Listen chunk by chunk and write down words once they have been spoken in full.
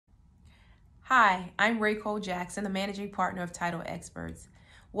Hi, I'm Racole Jackson, the managing partner of Title Xperts.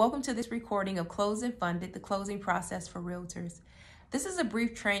 Welcome to this recording of Closed and Funded, the closing process for realtors. This is a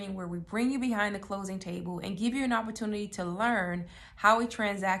brief training where we bring you behind the closing table and give you an opportunity to learn how a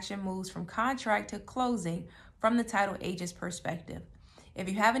transaction moves from contract to closing from the title agent's perspective. If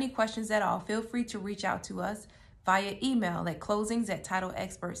you have any questions at all, feel free to reach out to us via email at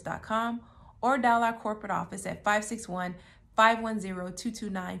closings@titlexperts.com or dial our corporate office at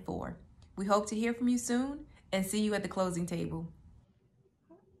 561-510-2294. We hope to hear from you soon and see you at the closing table.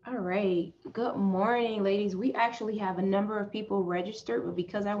 All right. Good morning, ladies. We actually have a number of people registered, but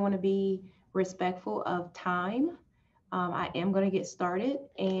because I want to be respectful of time, I am going to get started.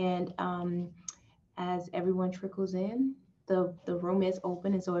 And as everyone trickles in, the room is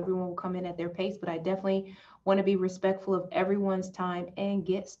open, and so everyone will come in at their pace. But I definitely want to be respectful of everyone's time and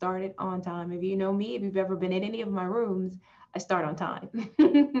get started on time. If you know me, if you've ever been in any of my rooms, I start on time.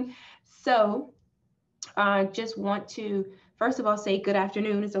 So I just want to, first of all, say good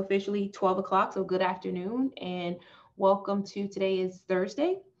afternoon. It's officially 12 o'clock, so good afternoon. And welcome to, today is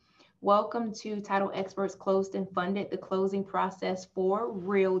Thursday. Welcome to Title Experts Closed and Funded, the closing process for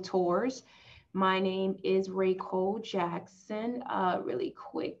realtors. My name is Racole Jackson. Really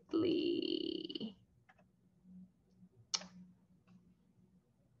quickly,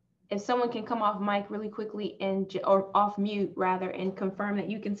 if someone can come off mic really quickly or off mute rather, and confirm that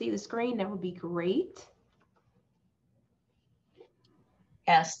you can see the screen, that would be great.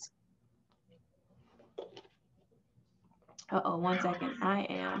 Yes. Uh-oh, 1 second.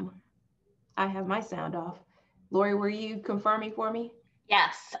 I have my sound off. Lori, were you confirming for me?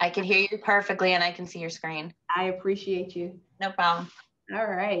 Yes, I can hear you perfectly and I can see your screen. I appreciate you. No problem. All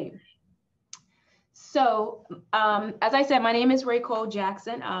right. So, as I said, my name is Racole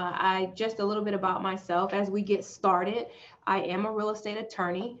Jackson. I just a little bit about myself as we get started. I am a real estate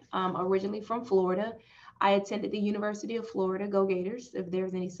attorney, originally from Florida. I attended the University of Florida, Go Gators, if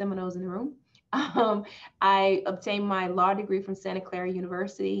there's any Seminoles in the room. I obtained my law degree from Santa Clara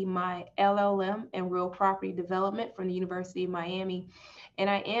University, my LLM in real property development from the University of Miami, and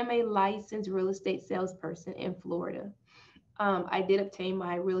I am a licensed real estate salesperson in Florida. I did obtain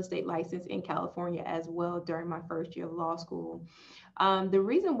my real estate license in California as well during my first year of law school. The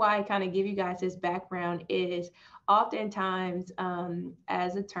reason why I kind of give you guys this background is oftentimes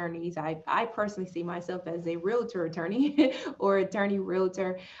as attorneys, I personally see myself as a realtor attorney or attorney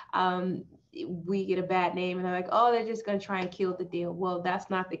realtor. We get a bad name and they're like, oh, they're just going to try and kill the deal. Well,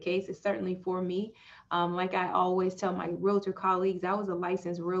 that's not the case. It's certainly for me. Like I always tell my realtor colleagues, I was a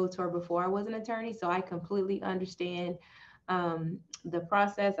licensed realtor before I was an attorney, so I completely understand the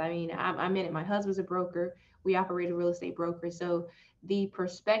process. I mean, I'm in it. My husband's a broker. We operate a real estate broker. So the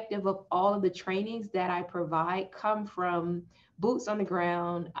perspective of all of the trainings that I provide come from boots on the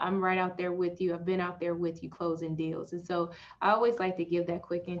ground. I'm right out there with you. I've been out there with you closing deals. And so I always like to give that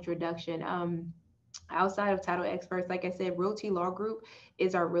quick introduction. Outside of Title Experts, like I said, Realty Law Group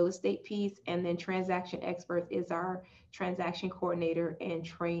is our real estate piece, and then Transaction Experts is our transaction coordinator and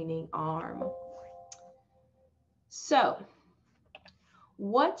training arm. So,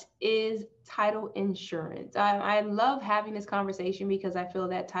 what is title insurance? I love having this conversation because I feel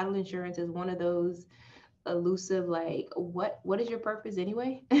that title insurance is one of those elusive, like, what is your purpose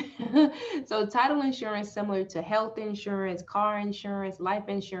anyway? So title insurance, similar to health insurance, car insurance, life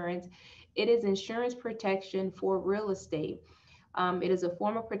insurance, it is insurance protection for real estate. It is a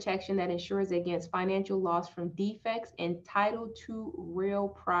form of protection that ensures against financial loss from defects in title to real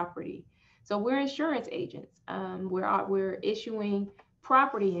property. So we're insurance agents. We're issuing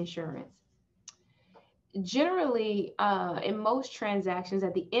property insurance. Generally, in most transactions,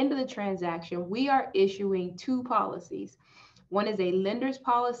 at the end of the transaction, we are issuing two policies. One is a lender's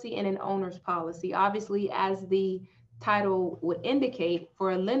policy and an owner's policy. Obviously, as the title would indicate,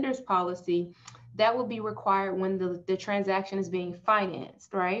 for a lender's policy, that will be required when the transaction is being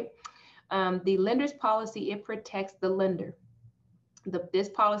financed, right? The lender's policy, it protects the lender. This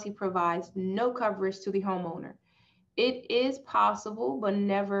policy provides no coverage to the homeowner. It is possible, but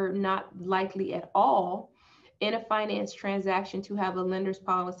never not likely at all, in a finance transaction to have a lender's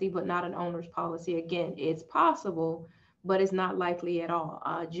policy, but not an owner's policy. Again, it's possible, but it's not likely at all.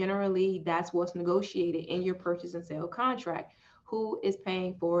 Generally, that's what's negotiated in your purchase and sale contract. Who is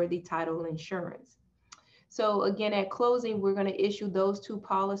paying for the title insurance? So again, at closing, we're going to issue those two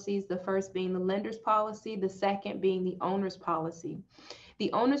policies, the first being the lender's policy, the second being the owner's policy.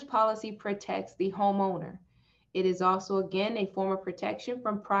 The owner's policy protects the homeowner. It is also, again, a form of protection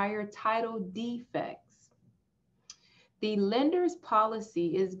from prior title defects. The lender's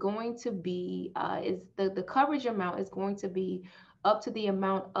policy is going to be, the coverage amount is going to be up to the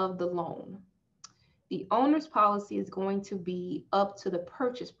amount of the loan. The owner's policy is going to be up to the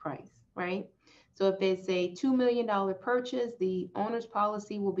purchase price, right? So if it's a $2 million purchase, the owner's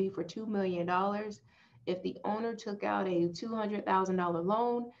policy will be for $2 million. If the owner took out a $200,000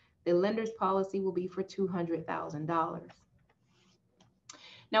 loan, the lender's policy will be for $200,000.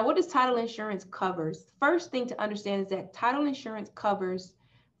 Now, what does title insurance covers? First thing to understand is that title insurance covers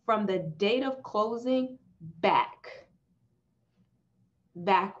from the date of closing backwards.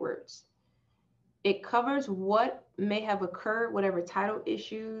 It covers what may have occurred, whatever title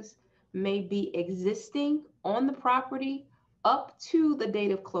issues may be existing on the property up to the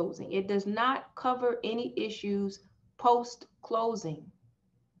date of closing. It does not cover any issues post-closing.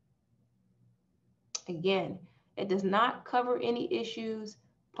 Again, it does not cover any issues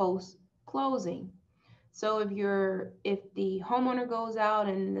post-closing. So if the homeowner goes out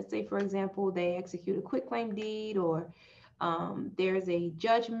and, let's say, for example, they execute a quitclaim deed, or there's a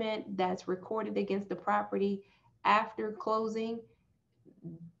judgment that's recorded against the property after closing,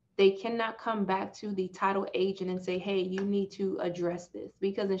 they cannot come back to the title agent and say, hey, you need to address this.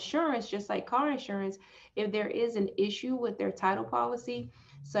 Because insurance, just like car insurance, if there is an issue with their title policy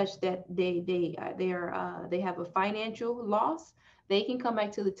such that they have a financial loss, they can come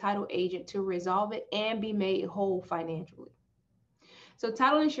back to the title agent to resolve it and be made whole financially. So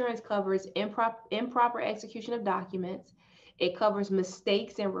title insurance covers improper execution of documents. It covers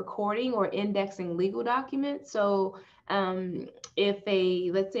mistakes in recording or indexing legal documents. So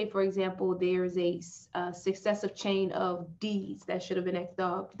let's say, for example, there's a successive chain of deeds that should have been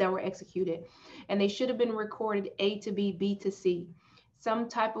that were executed, and they should have been recorded A to B, B to C. Some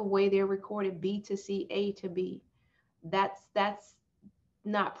type of way they're recorded B to C, A to B. That's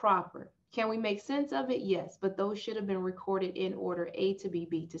not proper. Can we make sense of it? Yes, but those should have been recorded in order A to B,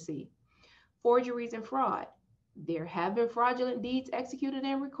 B to C. Forgeries and fraud. There have been fraudulent deeds executed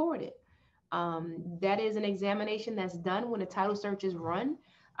and recorded. That is an examination that's done when a title search is run.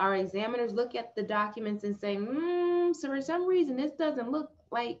 Our examiners look at the documents and say, so for some reason, this doesn't look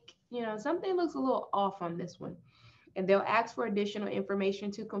like, something looks a little off on this one. And they'll ask for additional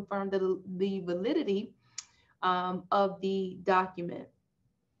information to confirm the validity of the document.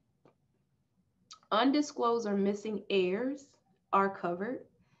 Undisclosed or missing heirs are covered.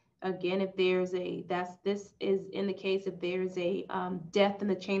 Again, if there's this is in the case if there's a death in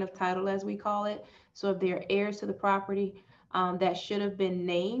the chain of title, as we call it. So if there are heirs to the property that should have been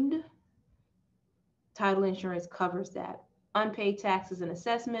named, title insurance covers that. Unpaid taxes and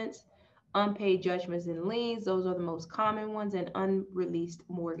assessments, unpaid judgments and liens, those are the most common ones, and unreleased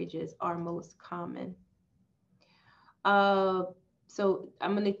mortgages are most common. So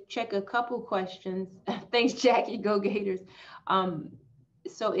I'm going to check a couple questions. Thanks, Jackie. Go Gators.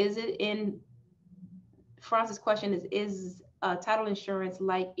 So Francis' question is title insurance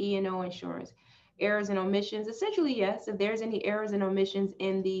like E&O insurance? Errors and omissions? Essentially, yes. If there's any errors and omissions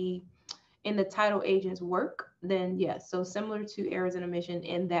in the title agent's work, then yes. So similar to errors and omission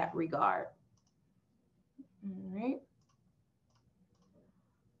in that regard. All right.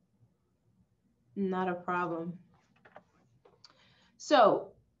 Not a problem.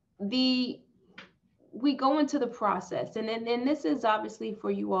 So we go into the process, and then this is obviously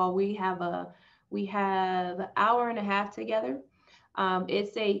for you all. We have an hour and a half together.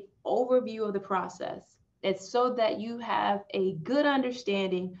 It's a overview of the process. It's so that you have a good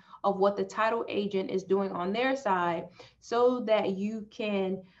understanding of what the title agent is doing on their side, so that you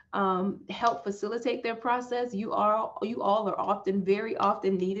can help facilitate their process. You all are very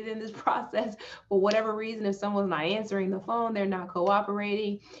often needed in this process for whatever reason. If someone's not answering the phone, they're not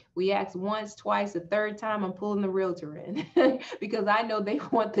cooperating. We ask once, twice, a third time, I'm pulling the realtor in because I know they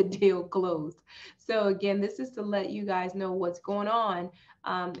want the deal closed. So again, this is to let you guys know what's going on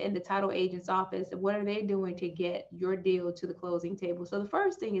in the title agent's office. What are they doing to get your deal to the closing table? So the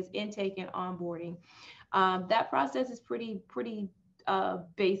first thing is intake and onboarding. That process is pretty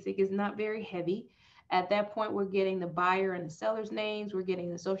basic. It's not very heavy. At that point, we're getting the buyer and the seller's names. We're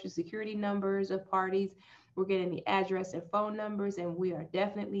getting the social security numbers of parties. We're getting the address and phone numbers, and we are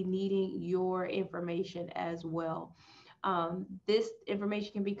definitely needing your information as well. This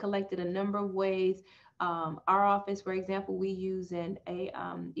information can be collected a number of ways. Our office, for example, we use an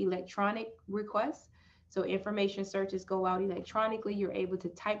electronic request. So information searches go out electronically. You're able to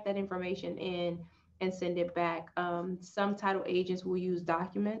type that information in and send it back. Some title agents will use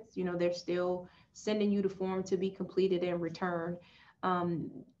documents. They're still sending you the form to be completed and returned.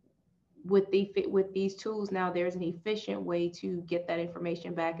 With these tools now, there's an efficient way to get that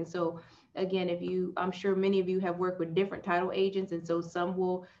information back. And so Again, I'm sure many of you have worked with different title agents, and so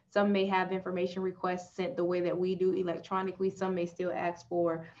some may have information requests sent the way that we do electronically. Some may still ask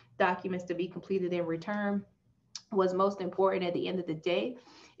for documents to be completed in return. What's most important at the end of the day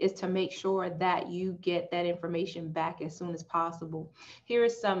is to make sure that you get that information back as soon as possible. Here are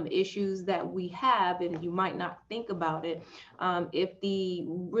some issues that we have, and you might not think about it. If the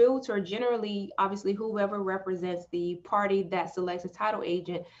realtor, generally, obviously, whoever represents the party that selects a title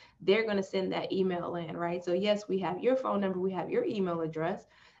agent, they're going to send that email in, right? So yes, we have your phone number, we have your email address.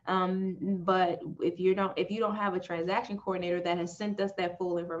 But if you don't have a transaction coordinator that has sent us that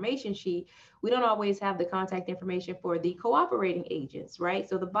full information sheet, we don't always have the contact information for the cooperating agents, right?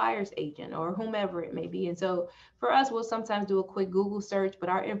 So the buyer's agent or whomever it may be. And so for us, we'll sometimes do a quick Google search, but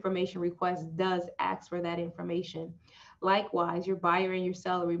our information request does ask for that information. Likewise, your buyer and your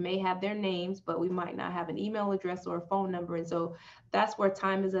seller, we may have their names, but we might not have an email address or a phone number. And so that's where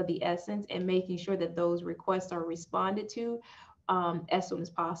time is of the essence, and making sure that those requests are responded to as soon as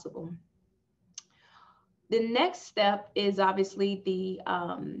possible. The next step is obviously the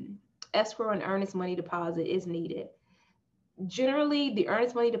escrow and earnest money deposit is needed. Generally, the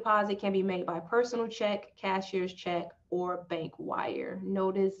earnest money deposit can be made by personal check, cashier's check, or bank wire.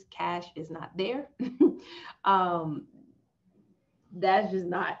 Notice cash is not there. That's just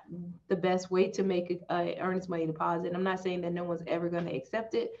not the best way to make a earnest money deposit. I'm not saying that no one's ever going to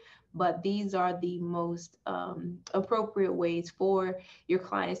accept it, but these are the most appropriate ways for your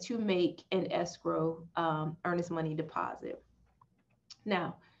clients to make an escrow earnest money deposit.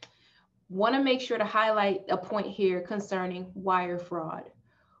 Now, want to make sure to highlight a point here concerning wire fraud.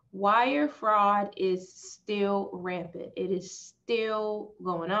 Wire fraud is still rampant. It is still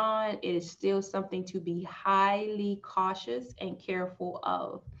going on. It is still something to be highly cautious and careful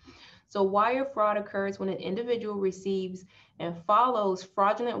of. So wire fraud occurs when an individual receives and follows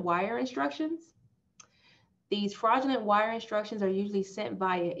fraudulent wire instructions. These fraudulent wire instructions are usually sent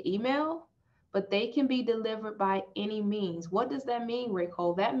via email, but they can be delivered by any means. What does that mean,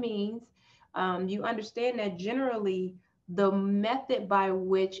 Racole? That means you understand that generally the method by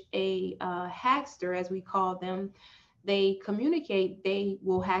which a hackster, as we call them, they communicate, they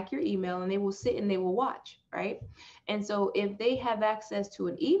will hack your email and they will sit and they will watch, right? And so if they have access to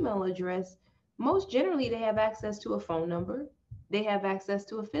an email address, most generally they have access to a phone number, they have access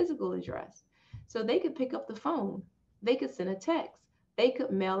to a physical address. So they could pick up the phone, they could send a text, they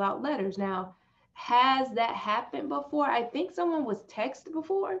could mail out letters. Now, has that happened before? I think someone was texted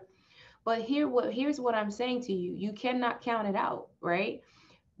before, but here's what I'm saying to you. You cannot count it out, right?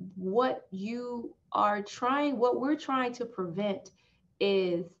 What we're trying to prevent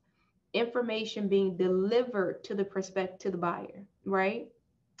is information being delivered to the buyer, right?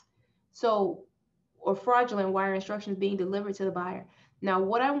 So, or fraudulent wire instructions being delivered to the buyer. Now,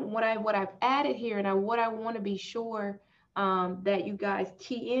 what I've added here, and what I want to be sure that you guys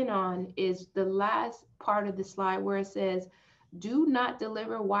key in on is the last part of the slide where it says, do not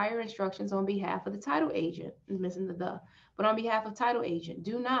deliver wire instructions on behalf of the title agent. I'm missing the, but on behalf of title agent,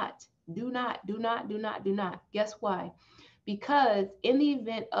 do not. Guess why? Because in the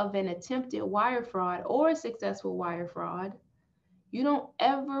event of an attempted wire fraud or a successful wire fraud, you don't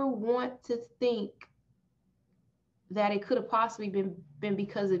ever want to think that it could have possibly been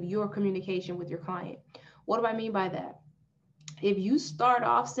because of your communication with your client. What do I mean by that? If you start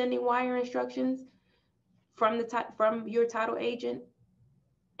off sending wire instructions from your title agent,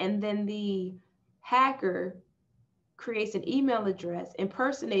 and then the hacker creates an email address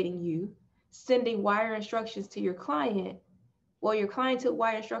impersonating you, sending wire instructions to your client, well, your client took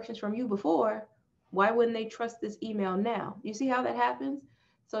wire instructions from you before, why wouldn't they trust this email now? You see how that happens?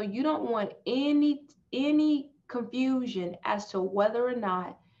 So you don't want any confusion as to whether or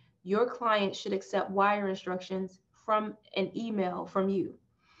not your client should accept wire instructions from an email from you.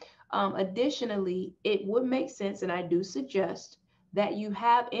 Additionally, it would make sense, and I do suggest that you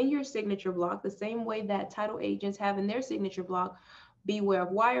have in your signature block, the same way that title agents have in their signature block, beware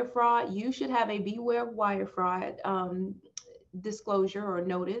of wire fraud. You should have a beware of wire fraud disclosure or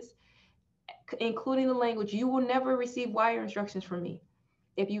notice, including the language, you will never receive wire instructions from me.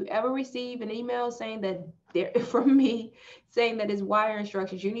 If you ever receive an email saying that they're from me, saying that it's wire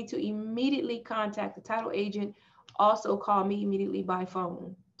instructions, you need to immediately contact the title agent. Also call me immediately by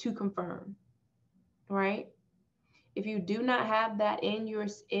phone to confirm, right? If you do not have that in your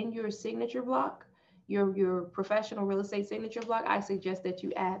signature block, your professional real estate signature block, I suggest that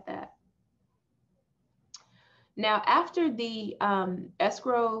you add that. Now, after the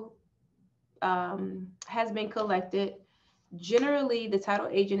escrow has been collected, generally the title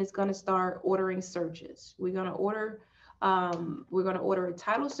agent is going to start ordering searches. We're going to order We're going to order a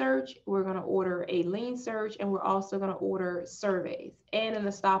title search. We're going to order a lien search, and we're also going to order surveys and an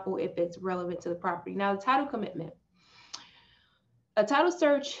estoppel if it's relevant to the property. Now, the title commitment. A title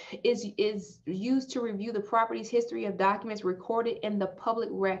search is used to review the property's history of documents recorded in the public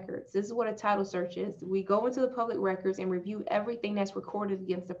records. This is what a title search is. We go into the public records and review everything that's recorded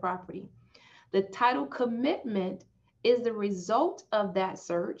against the property. The title commitment is the result of that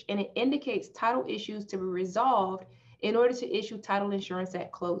search, and it indicates title issues to be resolved in order to issue title insurance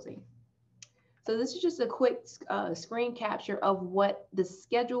at closing. So this is just a quick screen capture of what the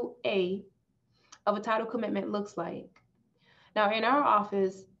Schedule A of a title commitment looks like. Now, in our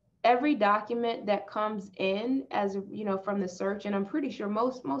office, every document that comes in as from the search, and I'm pretty sure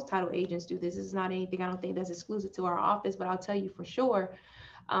most title agents do this. This is not anything I don't think that's exclusive to our office, but I'll tell you for sure,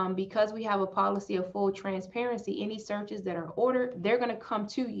 because we have a policy of full transparency, any searches that are ordered, they're going to come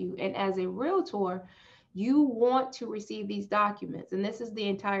to you. And as a realtor, you want to receive these documents. And this is the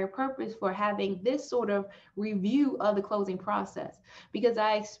entire purpose for having this sort of review of the closing process, because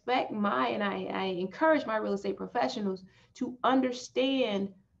I expect I encourage my real estate professionals to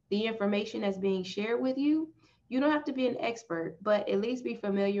understand the information that's being shared with you. You don't have to be an expert, but at least be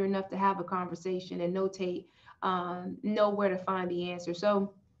familiar enough to have a conversation and notate, know where to find the answer.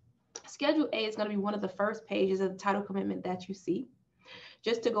 So Schedule A is going to be one of the first pages of the title commitment that you see.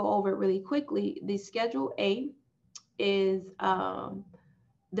 Just to go over it really quickly, the Schedule A is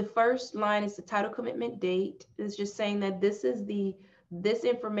the first line is the title commitment date. It's just saying that this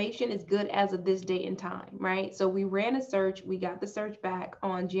information is good as of this date and time, right? So we ran a search. We got the search back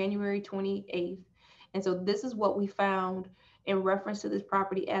on January 28th. And so this is what we found in reference to this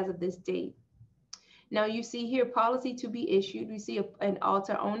property as of this date. Now you see here policy to be issued. We see an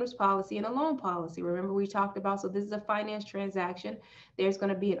alter owner's policy and a loan policy. Remember we talked about, so this is a finance transaction. There's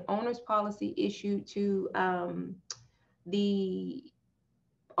going to be an owner's policy issued to the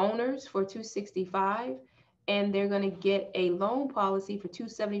owners for $265, and they're going to get a loan policy for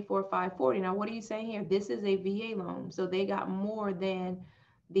 $274,540. Now what are you saying here? This is a VA loan, so they got more than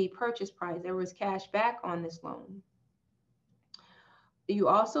the purchase price. There was cash back on this loan. You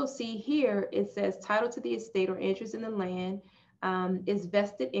also see here, it says title to the estate or interest in the land is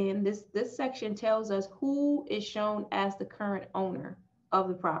vested in. This section tells us who is shown as the current owner of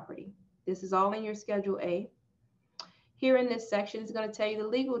the property. This is all in your Schedule A. Here in this section is going to tell you the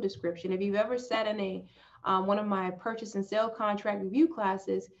legal description. If you've ever sat in a one of my purchase and sale contract review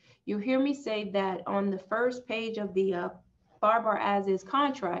classes, you'll hear me say that on the first page of the bar as is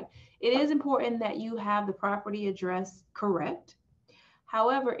contract, it is important that you have the property address correct.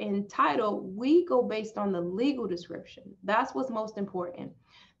 However, in title, we go based on the legal description. That's what's most important.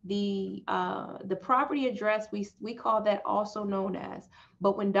 The property address, we call that also known as,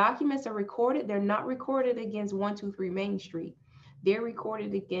 but when documents are recorded, they're not recorded against 123 Main Street. They're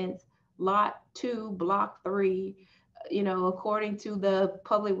recorded against lot 2, block 3, according to the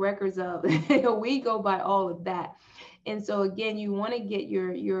public records of, we go by all of that. And so again, you want to get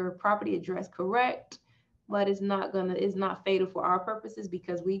your property address correct, but it's not fatal for our purposes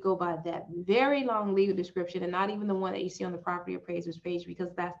because we go by that very long legal description and not even the one that you see on the property appraiser's page, because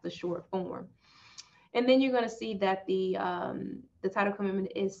that's the short form. And then you're going to see that the title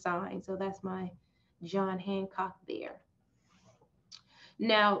commitment is signed. So that's my John Hancock there.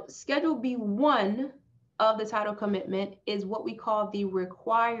 Now, Schedule B1 of the title commitment is what we call the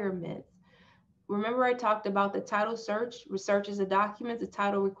requirements. Remember I talked about the title search, researches the documents, the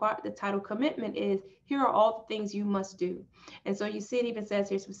title commitment is, here are all the things you must do. And so you see it even says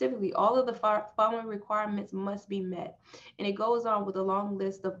here specifically, all of the following requirements must be met. And it goes on with a long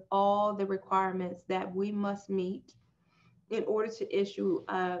list of all the requirements that we must meet in order to issue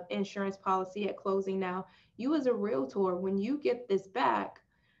an insurance policy at closing. Now, you as a realtor, when you get this back,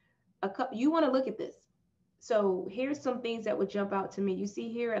 you want to look at this. So here's some things that would jump out to me. You see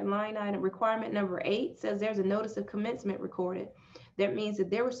here at line item requirement number 8 says there's a notice of commencement recorded. That means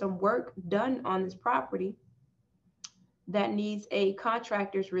that there was some work done on this property that needs a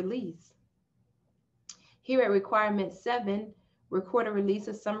contractor's release. Here at requirement 7, record a release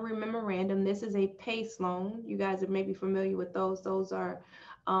of summary memorandum. This is a PACE loan. You guys are maybe familiar with those. Those are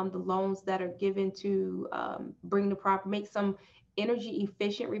the loans that are given to bring the property, make some energy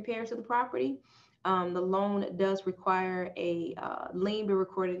efficient repairs to the property. The loan does require a lien be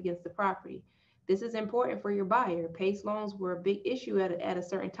recorded against the property. This is important for your buyer. PACE loans were a big issue at a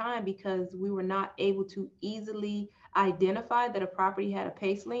certain time because we were not able to easily identify that a property had a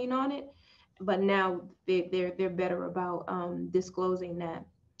PACE lien on it, but now they're better about disclosing that.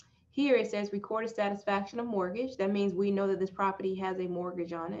 Here it says recorded satisfaction of mortgage. That means we know that this property has a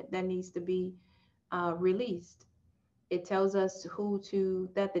mortgage on it that needs to be released. It tells us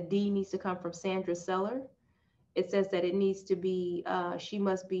that the deed needs to come from Sandra's seller. It says that it needs to be, she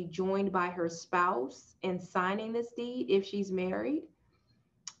must be joined by her spouse in signing this deed if she's married.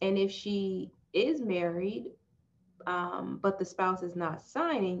 And if she is married, but the spouse is not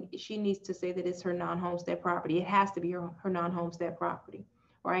signing, she needs to say that it's her non-homestead property. It has to be her non-homestead property,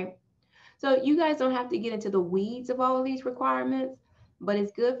 right? So you guys don't have to get into the weeds of all of these requirements, but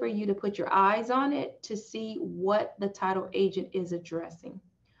it's good for you to put your eyes on it to see what the title agent is addressing.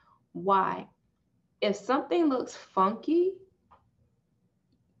 Why? If something looks funky,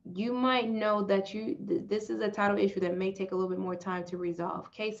 you might know that this is a title issue that may take a little bit more time to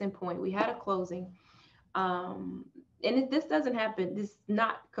resolve. Case in point, we had a closing, and this doesn't happen. This is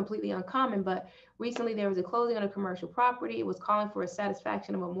not completely uncommon, but recently there was a closing on a commercial property. It was calling for a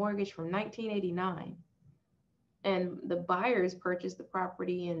satisfaction of a mortgage from 1989, and the buyers purchased the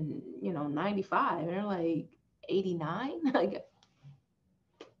property in 95, and they're like 89. Like,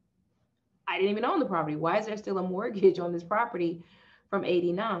 I didn't even own the property. Why is there still a mortgage on this property from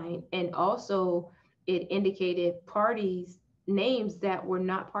 89? And also it indicated parties names that were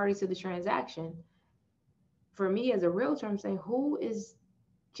not parties to the transaction. For me as a realtor, I'm saying, who is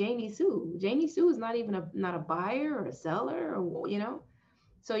Janie Sue? Janie Sue is not even not a buyer or a seller, or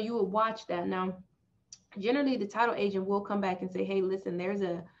so you would watch that. Now, generally the title agent will come back and say, hey, listen, there's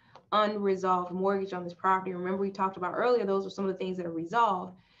a unresolved mortgage on this property. Remember, we talked about earlier, those are some of the things that are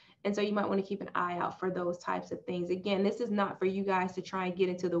resolved. And so you might want to keep an eye out for those types of things. Again, this is not for you guys to try and get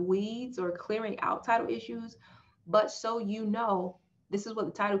into the weeds or clearing out title issues, but so you know, this is what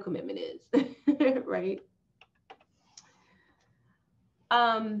the title commitment is, right?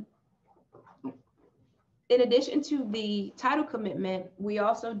 In addition to the title commitment, we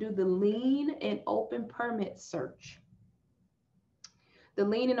also do the lien and open permit search. The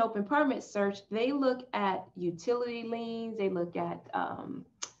lien and open permit search, they look at utility liens, they look at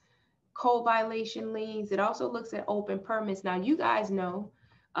code violation liens. It also looks at open permits. Now, you guys know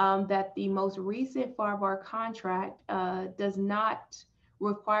that the most recent FAR contract does not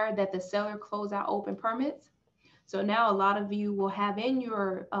require that the seller close out open permits. So now a lot of you will have in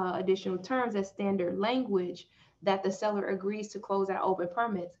your additional terms as standard language that the seller agrees to close out open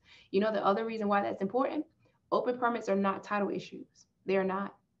permits. You know, the other reason why that's important, open permits are not title issues. They're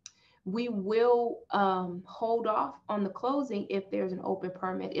not. We will hold off on the closing if there's an open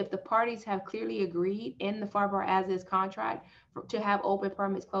permit. If the parties have clearly agreed in the FAR as is contract to have open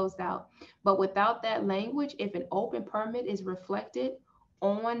permits closed out. But without that language, if an open permit is reflected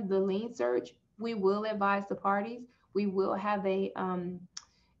on the lien search, we will advise the parties. We will have a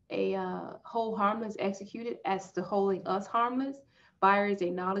hold harmless executed as to holding us harmless. Buyers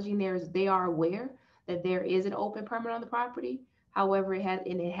acknowledging they are aware that there is an open permit on the property. However, it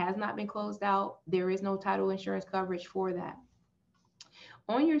has not been closed out. There is no title insurance coverage for that.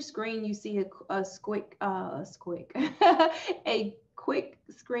 On your screen, you see a quick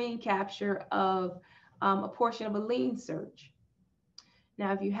screen capture of a portion of a lien search.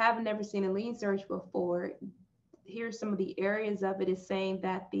 Now, if you have never seen a lien search before, here's some of the areas of it. Is saying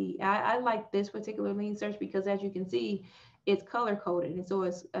that I like this particular lien search because, as you can see, it's color coded. And so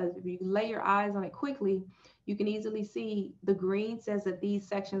if you lay your eyes on it quickly, you can easily see the green says that these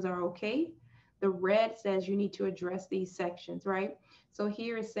sections are okay. The red says you need to address these sections, right? So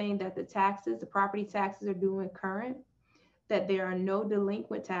here is saying that the property taxes are due and current, that there are no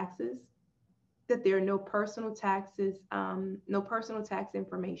delinquent taxes, that there are no personal taxes, no personal tax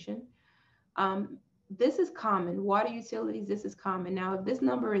information. This is common. Water utilities, this is common. Now, if this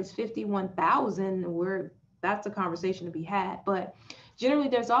number is 51,000, that's a conversation to be had. But generally,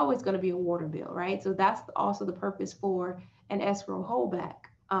 there's always going to be a water bill, right? So that's also the purpose for an escrow holdback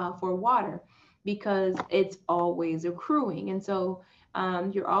for water, because it's always accruing. And so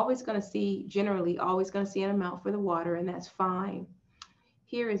you're always going to see, generally, always going to see an amount for the water, and that's fine.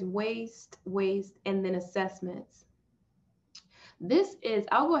 Here is waste, and then assessments. This is,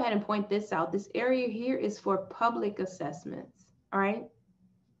 I'll go ahead and point this out. This area here is for public assessments, all right?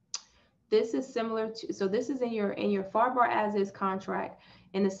 This is similar to, so this is in your FAR as is contract,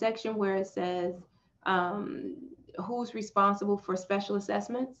 in the section where it says who's responsible for special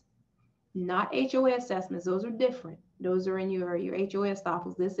assessments, not HOA assessments. Those are different. Those are in your HOA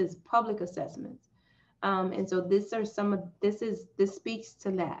estoppels. This is public assessments. And so this speaks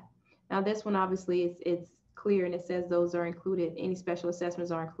to that. Now this one, obviously it's clear, and it says those are included, any special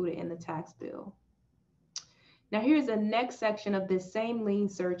assessments are included in the tax bill. Now here's the next section of this same lien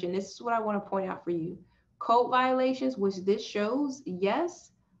search, and this is what I want to point out for you. Code violations, which this shows,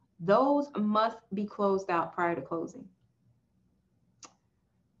 yes, those must be closed out prior to closing.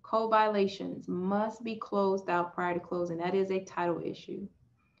 Code violations must be closed out prior to closing. That is a title issue.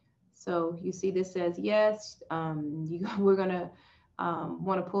 So you see this says yes, we're gonna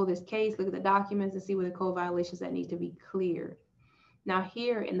want to pull this case, look at the documents and see what the code violations that need to be cleared. Now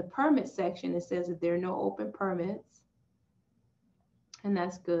here in the permit section, it says that there are no open permits, and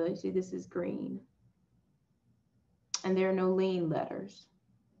that's good. See, this is green. And there are no lien letters.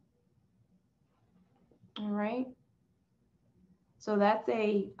 All right. So that's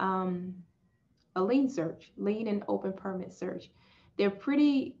a lien search, lien and open permit search. They're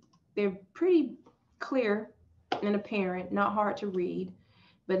pretty clear and apparent, not hard to read,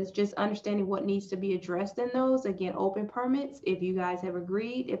 but it's just understanding what needs to be addressed in those. Again, open permits, if you guys have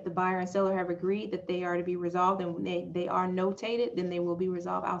agreed, if the buyer and seller have agreed that they are to be resolved and they are notated, then they will be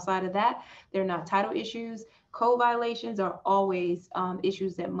resolved. Outside of that, they're not title issues. Code violations are always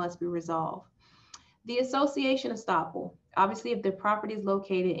issues that must be resolved. The association estoppel. Obviously, if the property is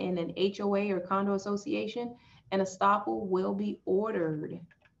located in an HOA or condo association, an estoppel will be ordered.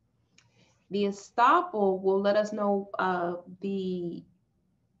 The estoppel will let us know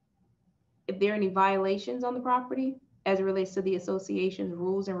if there are any violations on the property as it relates to the association's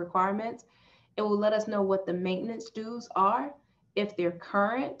rules and requirements. It will let us know what the maintenance dues are, if they're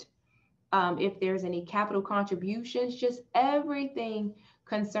current, if there's any capital contributions, just everything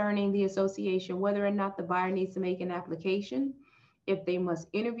concerning the association, whether or not the buyer needs to make an application, if they must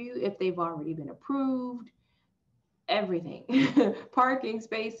interview, if they've already been approved, everything. Parking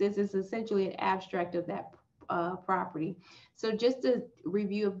spaces is essentially an abstract of that property. So just a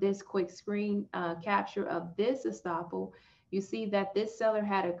review of this quick screen capture of this estoppel, you see that this seller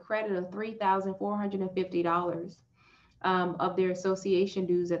had a credit of $3,450 of their association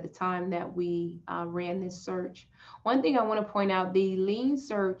dues at the time that we ran this search. One thing I want to point out, the lien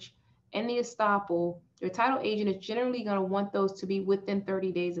search and the estoppel, your title agent is generally going to want those to be within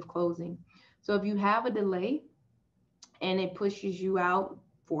 30 days of closing. So if you have a delay and it pushes you out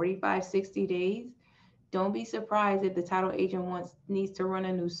 45, 60 days, don't be surprised if the title agent needs to run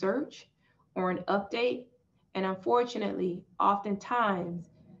a new search or an update. And unfortunately,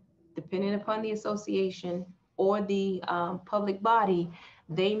 oftentimes, depending upon the association or the public body,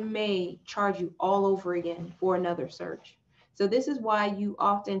 they may charge you all over again for another search. So this is why you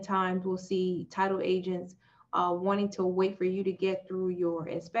oftentimes will see title agents wanting to wait for you to get through your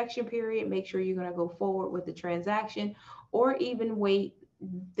inspection period, make sure you're going to go forward with the transaction, or even wait.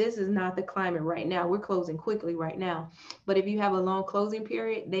 This is not the climate right now. We're closing quickly right now. But if you have a long closing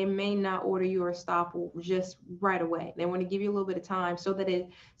period, they may not order your estoppel just right away. They want to give you a little bit of time so that it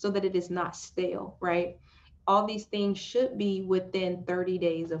is not stale, right? All these things should be within 30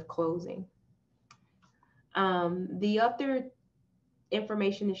 days of closing. The other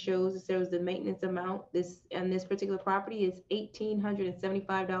information it shows the maintenance amount this particular property is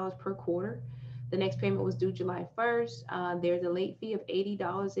 $1,875 per quarter. The next payment was due July 1st. There's a late fee of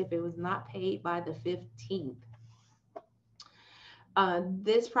 $80 if it was not paid by the 15th.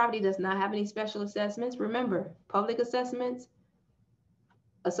 This property does not have any special assessments. Remember, public assessments,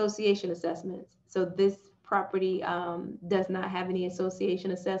 association assessments. So this property does not have any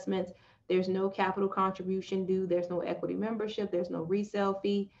association assessments. There's no capital contribution due. There's no equity membership. There's no resale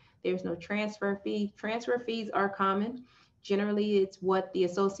fee. There's no transfer fee. Transfer fees are common. Generally, it's what the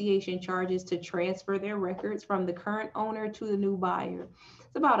association charges to transfer their records from the current owner to the new buyer.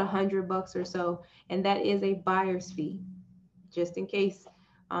 It's about $100 or so, and that is a buyer's fee. Just in case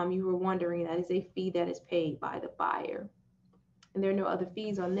you were wondering, that is a fee that is paid by the buyer. And there are no other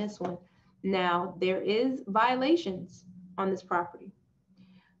fees on this one. Now, there is violations on this property.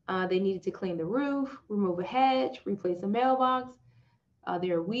 They needed to clean the roof, remove a hedge, replace a mailbox.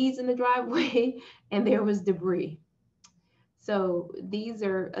 There are weeds in the driveway, and there was debris. So these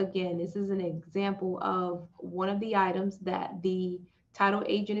are, again, this is an example of one of the items that the title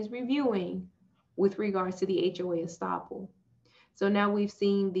agent is reviewing with regards to the HOA estoppel. So now we've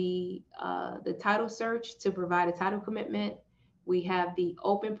seen the title search to provide a title commitment. We have the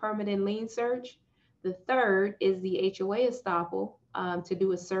open permit and lien search. The third is the HOA estoppel to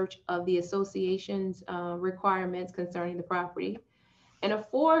do a search of the association's requirements concerning the property. And a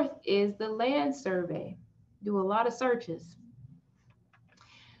fourth is the land survey. Do a lot of searches.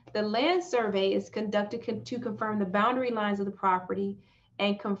 The land survey is conducted to confirm the boundary lines of the property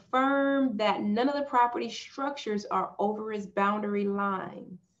and confirm that none of the property structures are over its boundary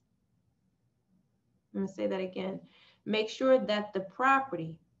lines. I'm going to say that again. Make sure that the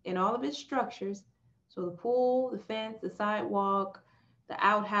property and all of its structures, so the pool, the fence, the sidewalk, the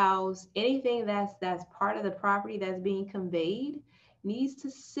outhouse, anything that's part of the property that's being conveyed needs to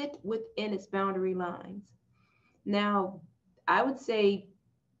sit within its boundary lines. Now, I would say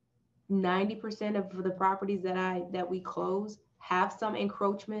 90% of the properties that we close have some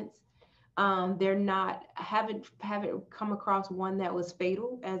encroachments. They're not haven't come across one that was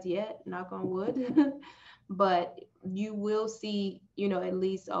fatal as yet, knock on wood. But you will see, at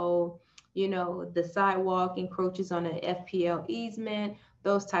least, the sidewalk encroaches on an FPL easement,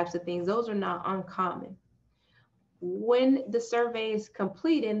 those types of things. Those are not uncommon. When the survey is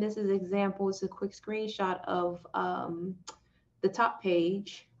complete, and this is example, it's a quick screenshot of the top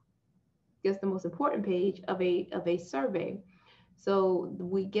page, I guess the most important page of a survey. So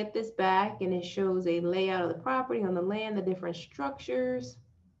we get this back and it shows a layout of the property on the land, the different structures.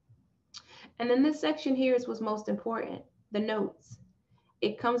 And then this section here is what's most important, the notes.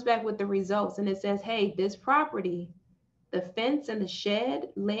 It comes back with the results and it says, hey, this property, the fence and the shed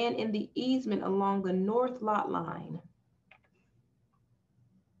land in the easement along the north lot line.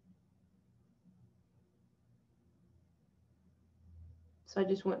 So I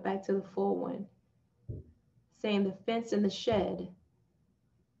just went back to the full one, saying the fence and the shed,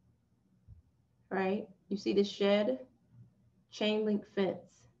 right? You see the shed, chain link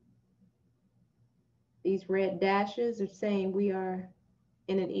fence. These red dashes are saying we are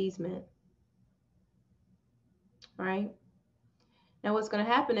in an easement, right? Now what's going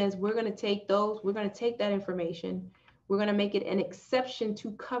to happen is we're going to take that information, we're going to make it an exception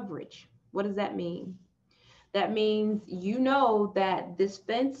to coverage. What does that mean? That means that this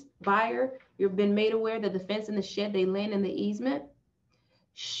fence buyer, you've been made aware that the fence and the shed, they land in the easement.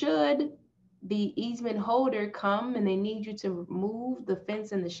 Should the easement holder come and they need you to remove the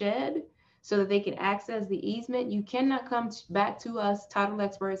fence and the shed so that they can access the easement, you cannot come back to us, title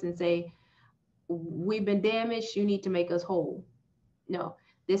experts, and say, we've been damaged, you need to make us whole. No,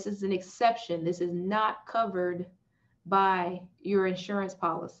 this is an exception. This is not covered by your insurance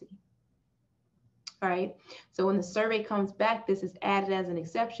policy. All right. So when the survey comes back, this is added as an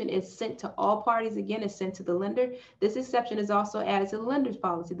exception. It's sent to all parties. Again, it's sent to the lender. This exception is also added to the lender's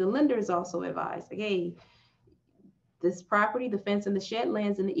policy. The lender is also advised, like, hey, this property, the fence and the shed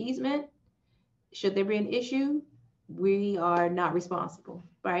lands in the easement. Should there be an issue, we are not responsible,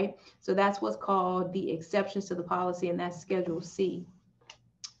 right? So that's what's called the exceptions to the policy, and that's Schedule C.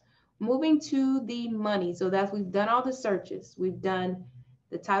 Moving to the money. So we've done all the searches. We've done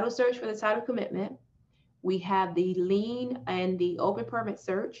the title search for the title commitment. We have the lien and the open permit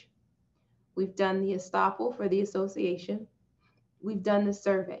search. We've done the estoppel for the association. We've done the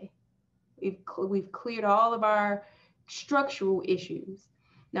survey. We've cleared all of our structural issues.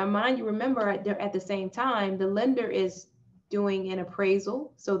 Now, mind you, remember at the same time, the lender is doing an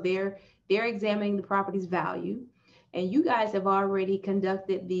appraisal. So they're examining the property's value. And you guys have already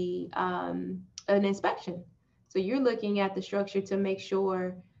conducted an inspection. So you're looking at the structure to make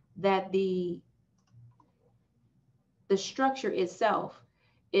sure that the structure itself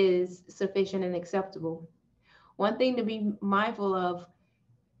is sufficient and acceptable. One thing to be mindful of,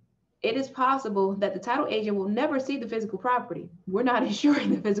 it is possible that the title agent will never see the physical property. We're not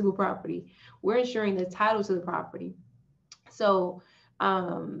insuring the physical property. We're insuring the title to the property. So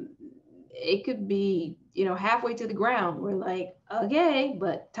it could be, halfway to the ground. We're like, okay,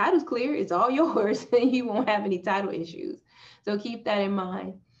 but title's clear. It's all yours. You won't have any title issues. So keep that in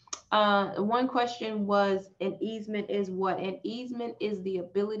mind. One question was, an easement is what? An easement is the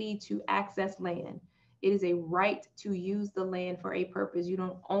ability to access land. It is a right to use the land for a purpose. You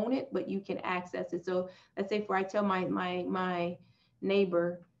don't own it, but you can access it. So let's say I tell my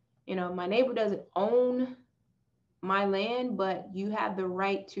neighbor, my neighbor doesn't own my land, but you have the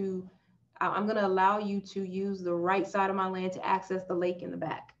right to, I'm going to allow you to use the right side of my land to access the lake in the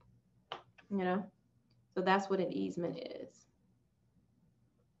back, So that's what an easement is.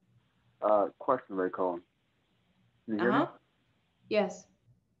 Question, Racole. Can you hear me? Yes.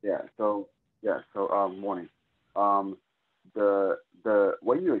 Morning. The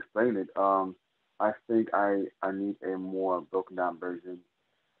way you explained it, I think I need a more broken down version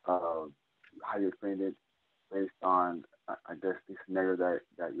of how you explained it based on, I guess, the scenario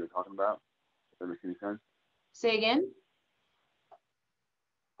that you're talking about. If that makes any sense. Say again?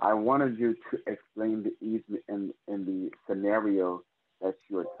 I wanted you to explain the easement in the scenario that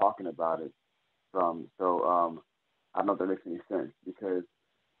you were talking about it from. So I don't know if that makes any sense, because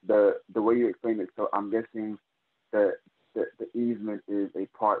the way you explained it, so I'm guessing that the easement is a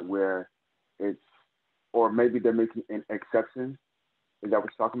part where it's, or maybe they're making an exception. Is that what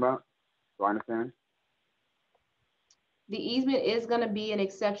you're talking about? Do I understand? The easement is going to be an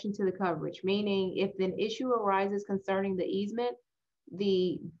exception to the coverage, meaning if an issue arises concerning the easement,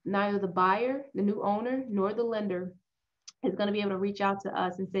 neither the buyer, the new owner, nor the lender is going to be able to reach out to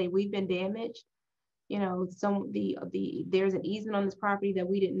us and say, we've been damaged. you know, there's an easement on this property that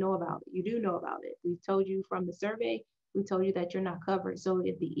we didn't know about. You do know about it. We've told you from the survey, we told you that you're not covered. So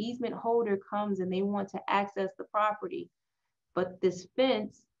if the easement holder comes and they want to access the property, but this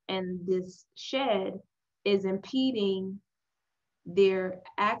fence and this shed is impeding their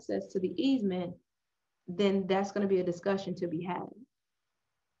access to the easement, then that's going to be a discussion to be had.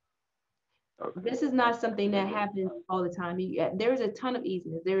 Okay. This is not something that happens all the time. There's a ton of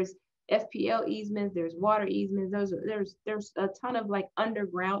easements. There's FPL easements, there's water easements, there's a ton of like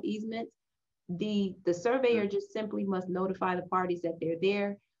underground easements. The surveyor just simply must notify the parties that they're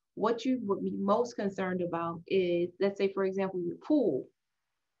there. What you would be most concerned about is, let's say, for example, your pool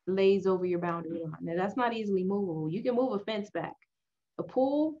lays over your boundary line. Now that's not easily movable. You can move a fence back. A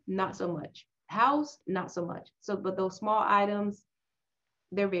pool, not so much. House, not so much. So, but those small items,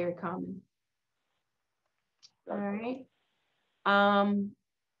 they're very common. All right.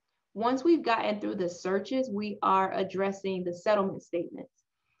 Once we've gotten through the searches, we are addressing the settlement statements.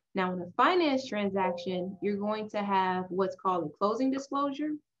 Now, in a finance transaction, you're going to have what's called a closing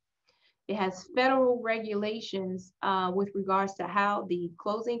disclosure. It has federal regulations with regards to how the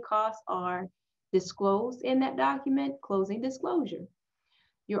closing costs are disclosed in that document, closing disclosure.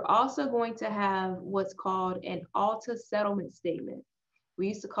 You're also going to have what's called an ALTA settlement statement. We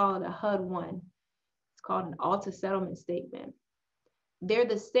used to call it a HUD-1. It's called an ALTA settlement statement. They're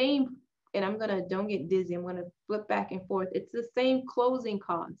the same, and don't get dizzy, I'm gonna flip back and forth. It's the same closing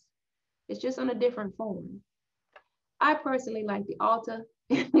costs. It's just on a different form. I personally like the ALTA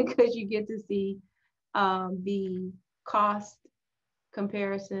because you get to see the cost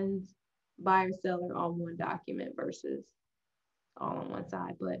comparisons, buyer seller on one document versus all on one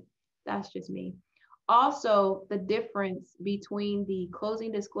side, but that's just me. Also, the difference between the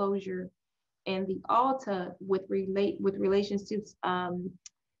closing disclosure and the ALTA with relations to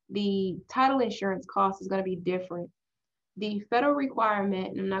the title insurance cost is going to be different. The federal requirement,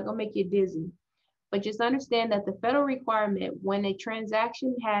 and I'm not going to make you dizzy, but just understand that the federal requirement, when a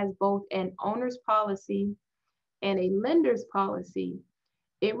transaction has both an owner's policy and a lender's policy,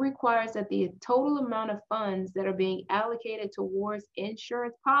 it requires that the total amount of funds that are being allocated towards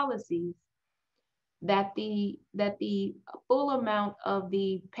insurance policies, that the full amount of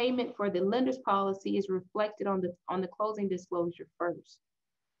the payment for the lender's policy is reflected on the closing disclosure first,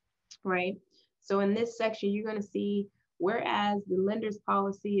 right? So in this section, you're going to see, whereas the lender's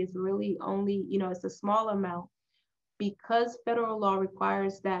policy is really only, it's a small amount, because federal law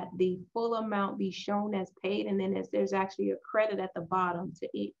requires that the full amount be shown as paid, and then there's actually a credit at the bottom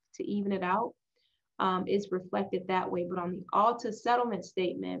to even it out, it's reflected that way. But on the ALTA settlement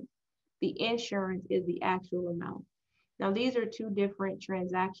statement, the insurance is the actual amount. Now, these are two different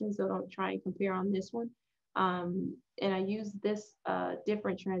transactions, so don't try and compare on this one. And I use this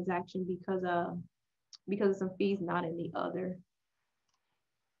different transaction because of some fees not in the other.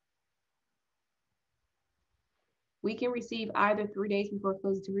 We can receive either 3 days before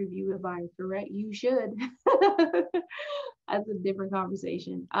closing to review a buyer, correct? You should. That's a different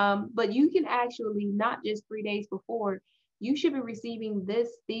conversation. But you can actually, not just 3 days before, you should be receiving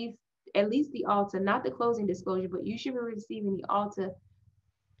these, at least the ALTA, not the closing disclosure, but you should be receiving the ALTA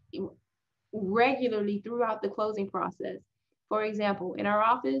regularly throughout the closing process. For example, in our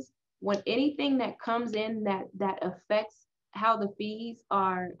office, when anything that comes in that affects how the fees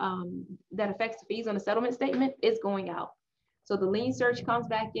are, that affects the fees on the settlement statement, is going out. So the lien search comes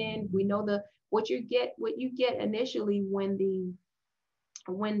back in. We know what you get initially when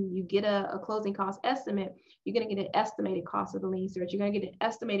you get a closing cost estimate. You're going to get an estimated cost of the lien search. You're going to get an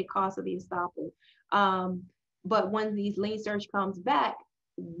estimated cost of the estoppel. But when these lien search comes back,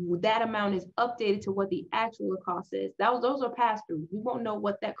 that amount is updated to what the actual cost is. Those are pass-throughs. We won't know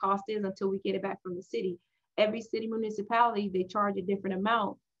what that cost is until we get it back from the city. Every city municipality, they charge a different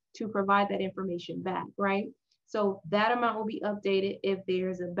amount to provide that information back, right? So that amount will be updated. If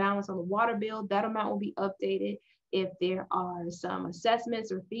there's a balance on the water bill, that amount will be updated. If there are some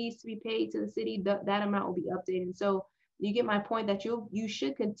assessments or fees to be paid to the city, that amount will be updated. So you get my point that you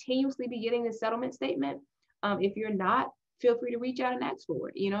should continuously be getting the settlement statement. If you're not, feel free to reach out and ask for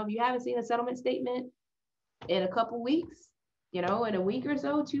it. If you haven't seen a settlement statement in a couple weeks, in a week or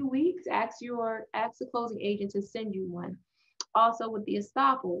so, 2 weeks, ask the closing agent to send you one. Also with the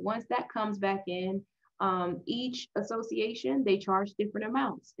estoppel, once that comes back in, each association, they charge different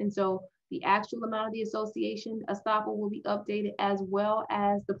amounts. And so the actual amount of the association estoppel will be updated, as well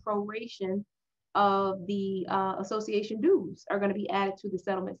as the proration of the association dues are going to be added to the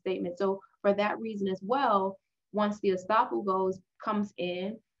settlement statement. So for that reason as well, once the estoppel comes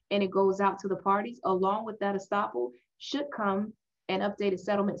in and it goes out to the parties, along with that estoppel should come an updated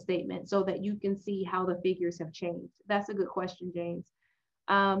settlement statement so that you can see how the figures have changed? That's a good question, James.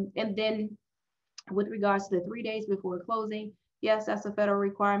 And then with regards to the 3 days before closing, yes, that's a federal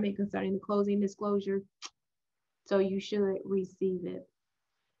requirement concerning the closing disclosure. So you should receive it.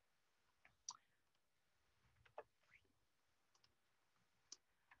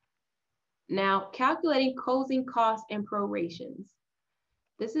 Now, calculating closing costs and prorations.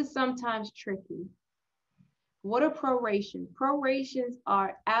 This is sometimes tricky. What are prorations? Prorations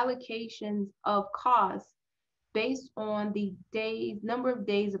are allocations of costs based on the number of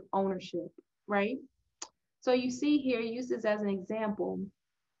days of ownership, right? So you see here, use this as an example.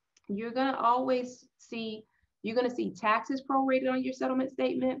 You're going to see taxes prorated on your settlement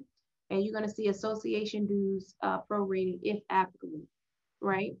statement, and you're going to see association dues prorated if applicable,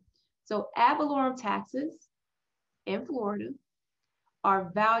 right? So ad valorem taxes in Florida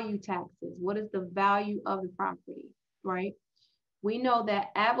are value taxes. What is the value of the property, right? We know that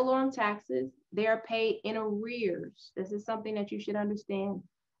ad valorem taxes, they're paid in arrears. This is something that you should understand.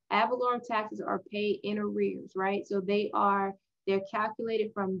 Ad valorem taxes are paid in arrears, right? So they're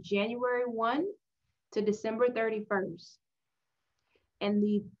calculated from January 1 to December 31st.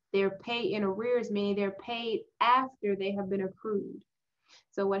 And they're paid in arrears, meaning they're paid after they have been accrued.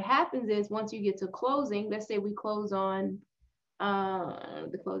 So what happens is once you get to closing, let's say we close on,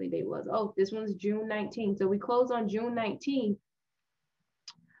 the closing date was, this one's June 19th. So we close on June 19th.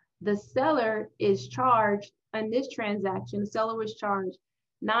 The seller is charged, in this transaction, the seller was charged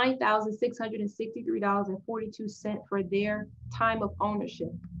 $9,663.42 for their time of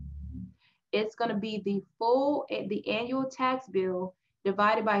ownership. It's going to be the annual tax bill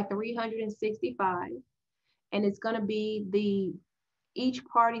divided by 365, and it's going to be each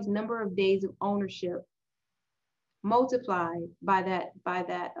party's number of days of ownership multiplied by that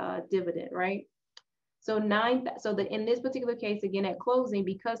dividend, right? So in this particular case, again, at closing,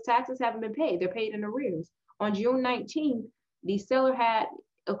 because taxes haven't been paid, they're paid in arrears. On June 19th, the seller had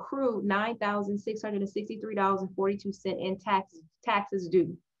accrued $9,663.42 in taxes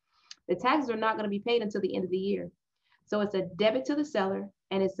due. The taxes are not going to be paid until the end of the year. So it's a debit to the seller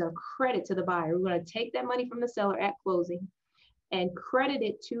and it's a credit to the buyer. We're going to take that money from the seller at closing and credit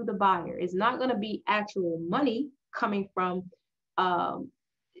it to the buyer. It's not going to be actual money coming from,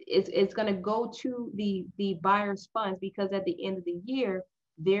 it's going to go to the buyer's funds, because at the end of the year,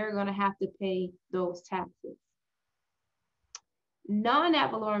 they're going to have to pay those taxes.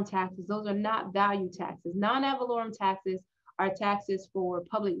 Non-ad valorem taxes, those are not value taxes. Non-ad valorem taxes are taxes for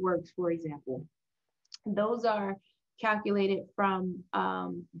public works, for example. Those are calculated from,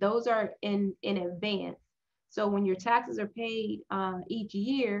 those are in advance. So when your taxes are paid each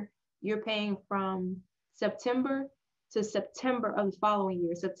year, you're paying from September to September of the following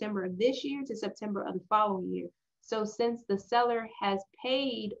year, September of this year to September of the following year. So since the seller has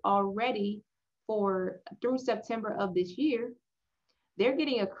paid already through September of this year, they're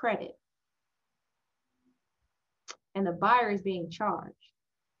getting a credit and the buyer is being charged.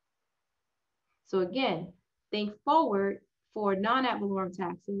 So again, think forward for non-ad valorem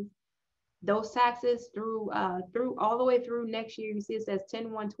taxes. Those taxes through all the way through next year, you see it says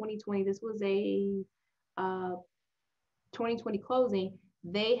 10/1/2020. This was a 2020 closing.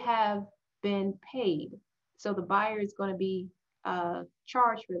 They have been paid. So the buyer is going to be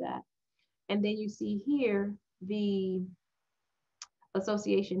charged for that. And then you see here the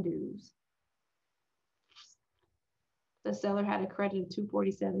association dues. The seller had a credit of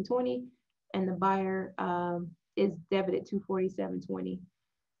 $247.20 and the buyer is debited $247.20.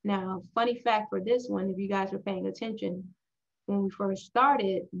 Now, funny fact for this one, if you guys were paying attention, when we first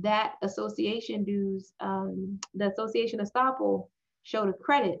started, that association dues, the association estoppel showed a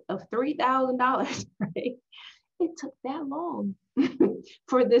credit of $3,000, right? It took that long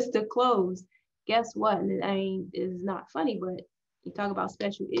for this to close. Guess what? I mean, it's not funny, but you talk about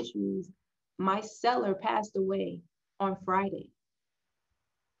special issues. My seller passed away on Friday,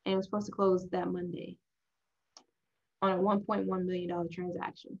 and it was supposed to close that Monday on a $1.1 million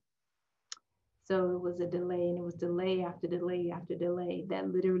transaction. So it was a delay, and it was delay after delay after delay that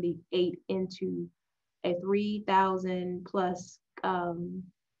literally ate into a 3,000 plus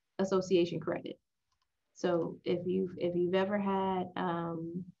association credit. So if you've ever had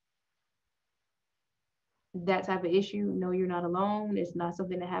that type of issue, no, you're not alone. It's not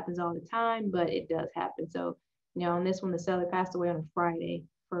something that happens all the time, but it does happen. So, you know, on this one, the seller passed away on a Friday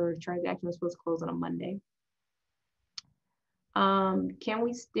for a transaction that was supposed to close on a Monday. Can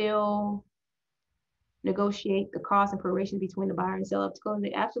we still negotiate the cost and proration between the buyer and seller up to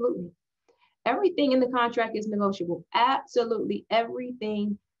closing? Absolutely. Everything in the contract is negotiable. Absolutely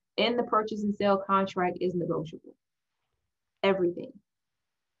everything in the purchase and sale contract is negotiable. everything.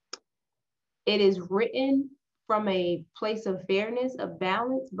 It is written from a place of fairness, of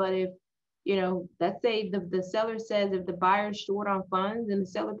balance, but if, let's say the seller says if the buyer's short on funds and the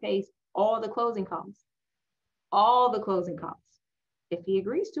seller pays all the closing costs, if he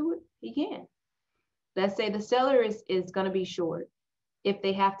agrees to it, he can. Let's say the seller is going to be short. If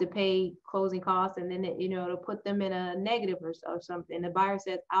they have to pay closing costs and then, it'll put them in a negative or something, the buyer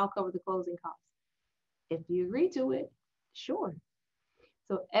says, I'll cover the closing costs. If you agree to it, sure.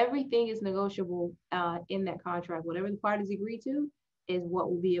 So everything is negotiable in that contract. Whatever the parties agree to is what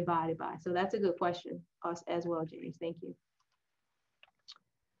will be abided by. So that's a good question as well, James. Thank you.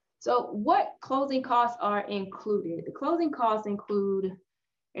 So what closing costs are included? The closing costs include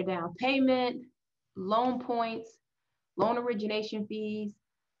your down payment, loan points, loan origination fees,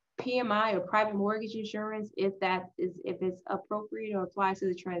 PMI or private mortgage insurance if it's appropriate or applies to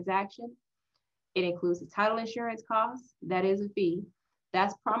the transaction. It includes the title insurance costs. That is a fee.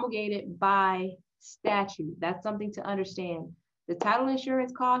 That's promulgated by statute. That's something to understand. The title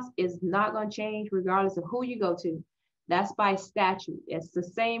insurance cost is not going to change regardless of who you go to. That's by statute. It's the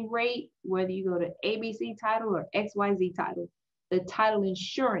same rate whether you go to ABC title or XYZ title. The title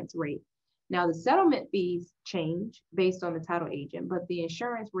insurance rate. Now the settlement fees change based on the title agent, but the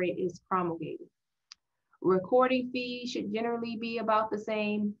insurance rate is promulgated. Recording fees should generally be about the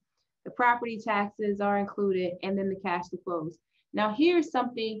same. The property taxes are included, and then the cash to close. Now here's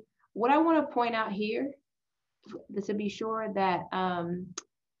something, what I want to point out here to be sure that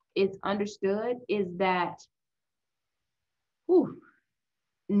it's understood is that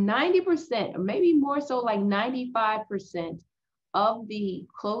 90% or maybe more so like 95% of the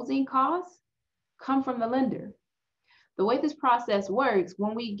closing costs come from the lender. The way this process works,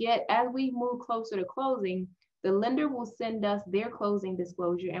 as we move closer to closing, the lender will send us their closing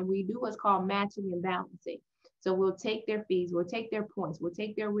disclosure and we do what's called matching and balancing. So we'll take their fees, we'll take their points, we'll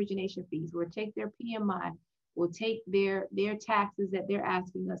take their origination fees, we'll take their PMI, we'll take their taxes that they're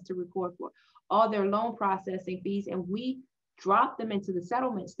asking us to record for, all their loan processing fees, and we drop them into the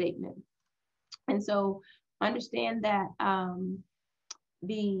settlement statement. And so understand that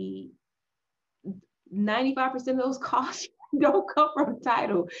the 95% of those costs don't come from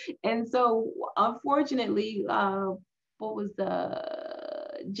title. And so unfortunately, what was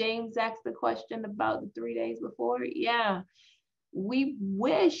James asked the question about the 3 days before? Yeah, we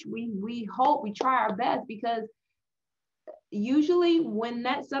wish, we hope, we try our best, because usually when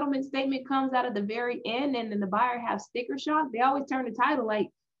that settlement statement comes out at the very end and then the buyer has sticker shock, they always turn the title like,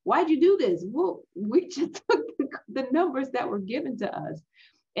 why'd you do this? Well, we just took the numbers that were given to us.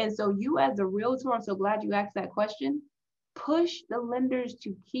 And so you as a realtor, I'm so glad you asked that question, push the lenders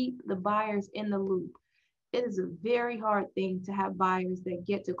to keep the buyers in the loop. It is a very hard thing to have buyers that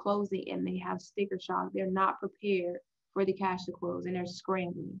get to closing and they have sticker shock. They're not prepared for the cash to close and they're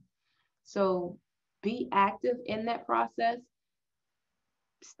scrambling. So be active in that process.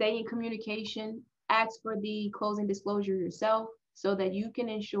 Stay in communication. Ask for the closing disclosure yourself so that you can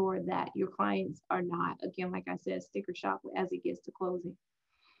ensure that your clients are not, again, like I said, sticker shock as it gets to closing.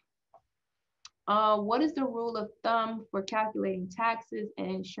 What is the rule of thumb for calculating taxes and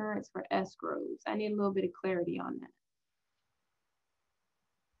insurance for escrows? I need a little bit of clarity on that.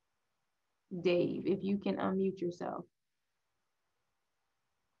 Dave, if you can unmute yourself.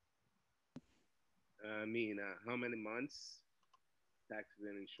 How many months taxes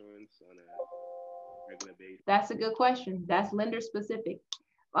and insurance on a regular basis? That's a good question. That's lender specific.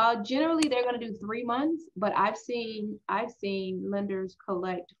 Generally, they're going to do 3 months, but I've seen lenders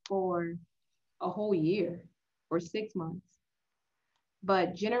collect for a whole year or 6 months.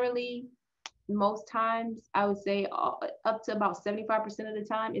 But generally, most times, I would say up to about 75% of the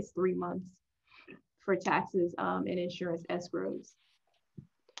time, it's 3 months for taxes and insurance escrows.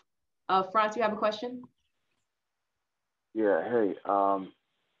 Franz, you have a question? Yeah, hey, I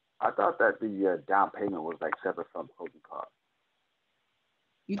thought that the down payment was like separate from closing costs.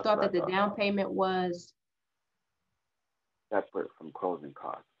 You thought that the down payment was separate from closing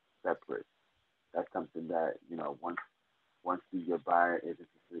costs, separate. That's something that, once your buyer is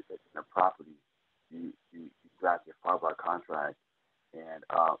interested in a property, you draft your follow-up contract, and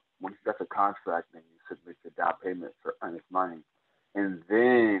once you draft a contract, then you submit your down payment for earnest money, and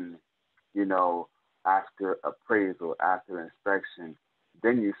then, after appraisal, after inspection,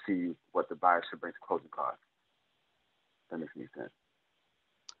 then you see what the buyer should bring to closing costs. That makes any sense.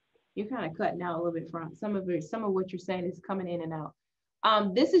 You're kind of cutting out a little bit from some of what you're saying is coming in and out.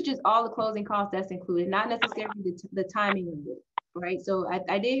 This is just all the closing costs that's included, not necessarily the timing of it, right? So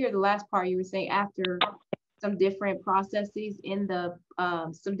I did hear the last part you were saying after some different processes in the,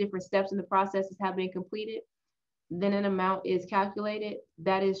 some different steps in the processes have been completed. then an amount is calculated.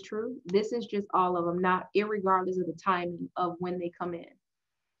 That is true. This is just all of them, not irregardless of the timing of when they come in.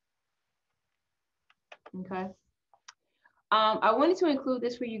 Okay. I wanted to include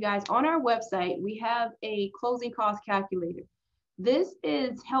this for you guys. On our website, we have a closing cost calculator. This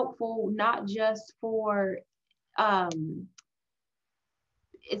is helpful not just for,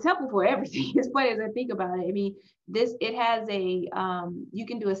 it's helpful for everything as funny as I think about it. I mean, it has a, you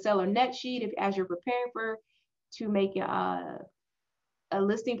can do a seller net sheet as you're preparing to make a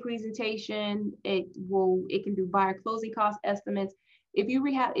listing presentation. It can do buyer closing cost estimates. If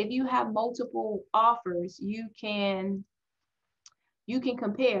you have multiple offers, you can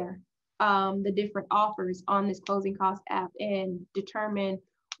compare the different offers on this closing cost app and determine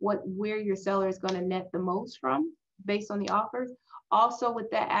where your seller is going to net the most from based on the offers. Also with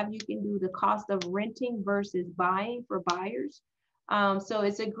that app, you can do the cost of renting versus buying for buyers. So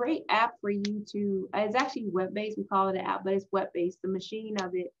it's a great app for you to, it's actually web-based. We call it an app, but it's web-based. The machine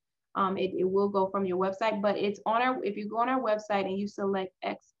of it, it will go from your website, but it's on if you go on our website and you select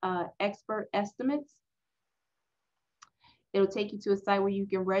expert estimates, it'll take you to a site where you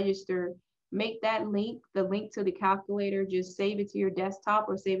can register. Make that link, the link to the calculator, just save it to your desktop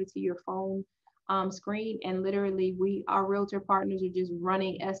or save it to your phone screen. And literally our realtor partners are just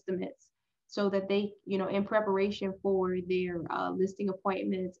running estimates so that they, in preparation for their listing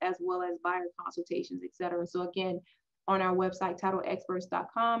appointments as well as buyer consultations, etc. So again, on our website,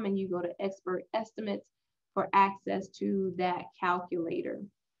 titleexperts.com, and you go to expert estimates for access to that calculator.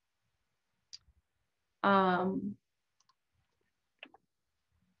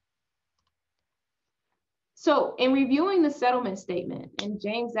 So in reviewing the settlement statement, and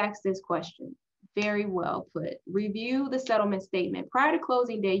James asked this question, very well put. Review the settlement statement. Prior to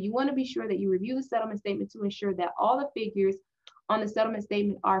closing day, you want to be sure that you review the settlement statement to ensure that all the figures on the settlement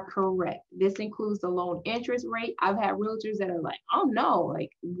statement are correct. This includes the loan interest rate. I've had realtors that are like, oh no,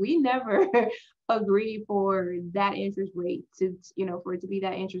 like we never agreed for that interest rate to, for it to be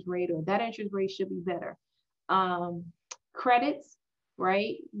that interest rate, or that interest rate should be better. Credits.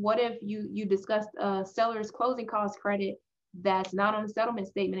 Right? What if you discussed a seller's closing cost credit that's not on the settlement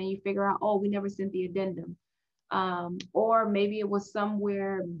statement and you figure out, oh, we never sent the addendum. Or maybe it was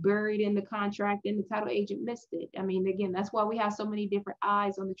somewhere buried in the contract and the title agent missed it. I mean, again, that's why we have so many different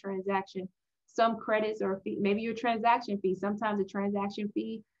eyes on the transaction. Some credits or maybe your transaction fee. Sometimes the transaction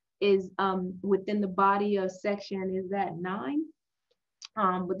fee is within the body of section, is that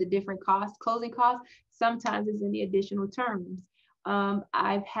 9? With the different costs, closing costs. Sometimes it's in the additional terms.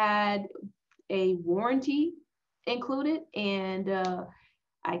 I've had a warranty included, and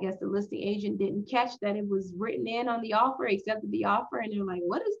I guess the listing agent didn't catch that it was written in on the offer, accepted the offer, and they're like,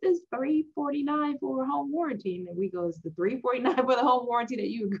 what is this $349 for a home warranty? And then we go, it's the $349 for the home warranty that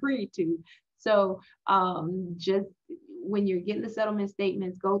you agreed to. So just when you're getting the settlement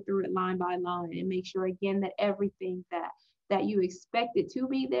statements, go through it line by line and make sure again that everything that you expected to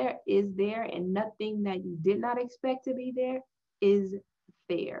be there is there, and nothing that you did not expect to be there is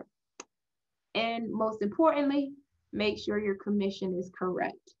fair. And most importantly, make sure your commission is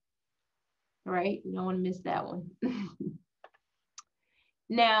correct. All right, you don't want to miss that one.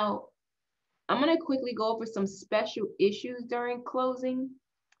 Now, I'm going to quickly go over some special issues during closing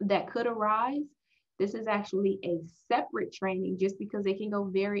that could arise. This is actually a separate training just because they can go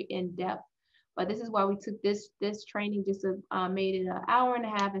very in depth. But this is why we took this training, just made it an hour and a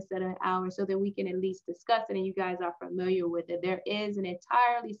half instead of an hour, so that we can at least discuss it and you guys are familiar with it. There is an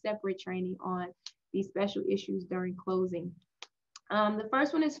entirely separate training on these special issues during closing. The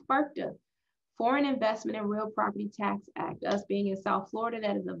first one is FIRPTA, Foreign Investment and Real Property Tax Act. Us being in South Florida,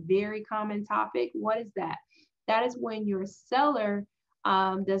 that is a very common topic. What is that? That is when your seller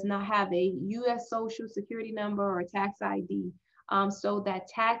does not have a U.S. Social Security number or a tax ID. So that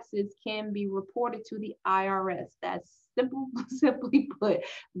taxes can be reported to the IRS. That's simply put,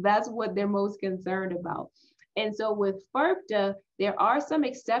 that's what they're most concerned about. And so with FIRPTA, there are some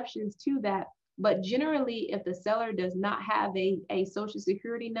exceptions to that, but generally, if the seller does not have a Social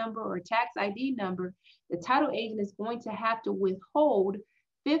Security number or tax ID number, the title agent is going to have to withhold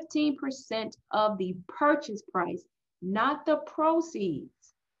 15% of the purchase price, not the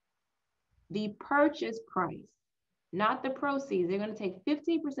proceeds, the purchase price. Not the proceeds. They're going to take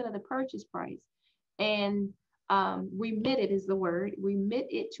 15% of the purchase price and remit it is the word, remit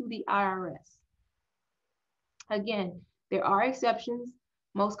it to the IRS. Again, there are exceptions,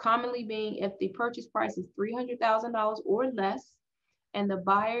 most commonly being if the purchase price is $300,000 or less, and the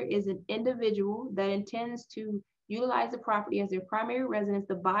buyer is an individual that intends to utilize the property as their primary residence.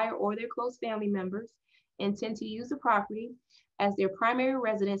 The buyer or their close family members intend to use the property as their primary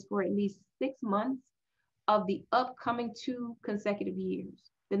residence for at least 6 months of the upcoming 2 consecutive years,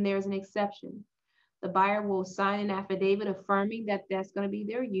 then there's an exception. The buyer will sign an affidavit affirming that that's going to be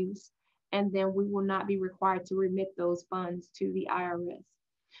their use, and then we will not be required to remit those funds to the IRS.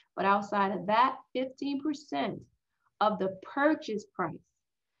 But outside of that, 15% of the purchase price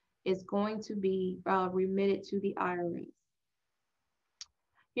is going to be remitted to the IRS.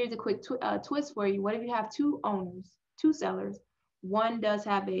 Here's a quick twist for you. What if you have 2 owners, 2 sellers? One does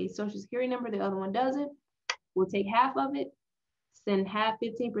have a social security number, the other one doesn't. We'll take half of it, send half,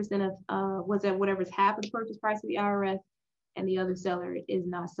 15% of whatever's half of the purchase price to the IRS, and the other seller is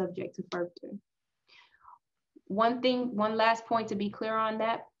not subject to FERPTA. One last point to be clear on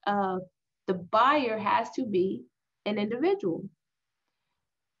that, the buyer has to be an individual,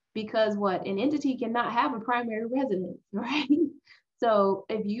 because an entity cannot have a primary residence, right? So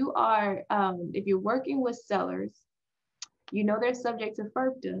if you're working with sellers, they're subject to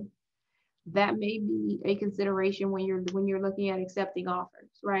FERPTA. That may be a consideration when you're looking at accepting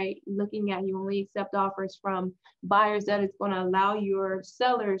offers, right? Looking at, you only accept offers from buyers that is going to allow your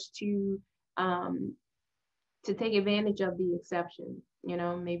sellers to take advantage of the exception.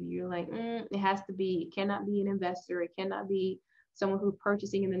 Maybe you're like, it cannot be an investor. It cannot be someone who's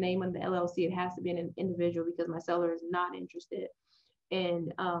purchasing in the name of the LLC. It has to be an individual, because my seller is not interested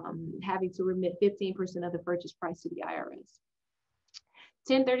in having to remit 15% of the purchase price to the IRS.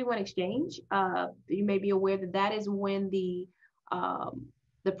 1031 exchange, you may be aware that is when the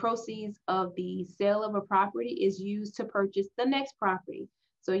proceeds of the sale of a property is used to purchase the next property.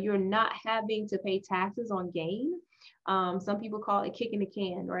 So you're not having to pay taxes on gain. Some people call it kicking the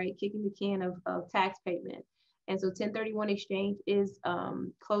can, right? Kicking the can of tax payment. And so 1031 exchange is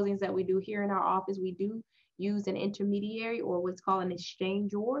closings that we do here in our office. We do use an intermediary, or what's called an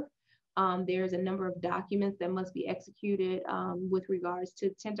exchanger. There's a number of documents that must be executed with regards to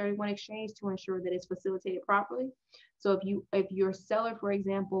 1031 exchange to ensure that it's facilitated properly. So if your seller, for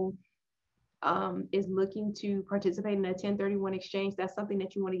example, is looking to participate in a 1031 exchange, that's something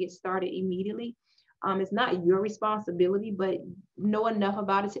that you want to get started immediately. It's not your responsibility, but know enough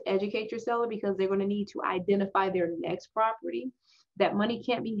about it to educate your seller, because they're going to need to identify their next property. That money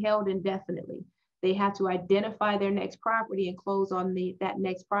can't be held indefinitely. They have to identify their next property and close on that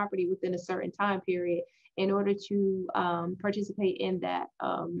next property within a certain time period in order to participate in that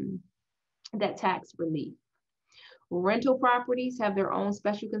tax relief. Rental properties have their own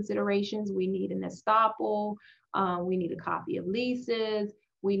special considerations. We need an estoppel. We need a copy of leases.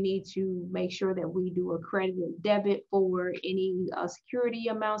 We need to make sure that we do a credit and debit for any security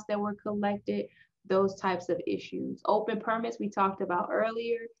amounts that were collected, those types of issues. Open permits we talked about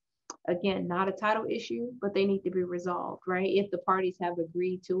earlier. Again, not a title issue, but they need to be resolved, right? If the parties have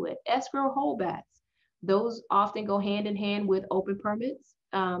agreed to it. Escrow holdbacks, those often go hand in hand with open permits.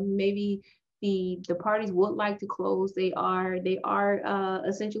 Maybe the parties would like to close. They are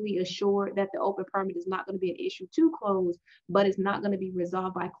essentially assured that the open permit is not going to be an issue to close, but it's not going to be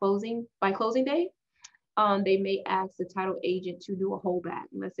resolved by closing date. They may ask the title agent to do a holdback,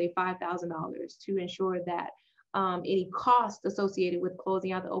 let's say $5,000, to ensure that any cost associated with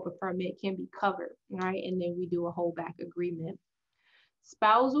closing out the open permit can be covered, right? And then we do a holdback agreement.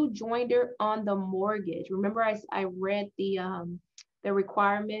 Spousal joinder on the mortgage. Remember, I read the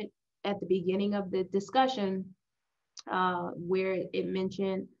requirement at the beginning of the discussion where it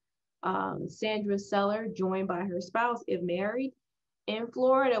mentioned Sandra's seller joined by her spouse if married. In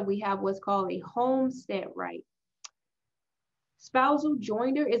Florida, we have what's called a homestead right. Spousal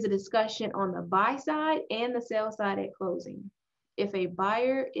joinder is a discussion on the buy side and the sell side at closing. If a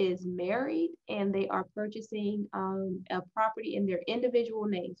buyer is married and they are purchasing a property in their individual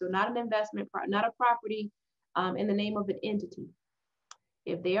name, so not an investment, not a property in the name of an entity.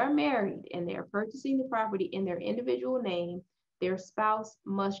 If they are married and they are purchasing the property in their individual name, their spouse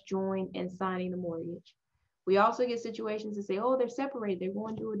must join in signing the mortgage. We also get situations that say, oh, they're separated, they're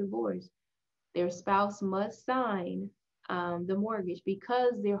going through a divorce. Their spouse must sign the mortgage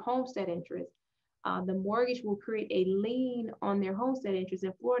because their homestead interest. The mortgage will create a lien on their homestead interest.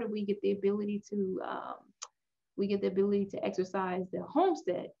 In Florida, we get the ability to exercise the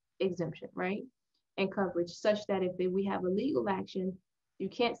homestead exemption, right, and coverage, such that if we have a legal action, you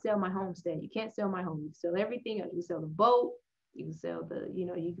can't sell my homestead. You can't sell my home. You sell everything else. You sell the boat. You can sell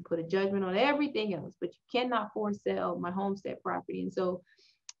you can put a judgment on everything else, but you cannot force sell my homestead property. And so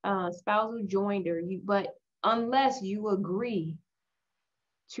spousal joinder, but unless you agree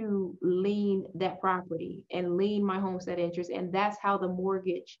to lien that property and lien my homestead interest, and that's how the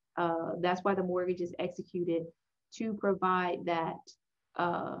mortgage, that's why the mortgage is executed, to provide that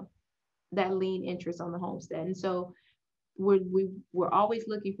lien interest on the homestead. And so we're always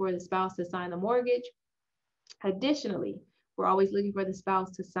looking for the spouse to sign the mortgage. Additionally, we're always looking for the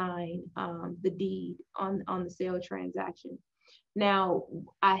spouse to sign the deed on the sale transaction. Now,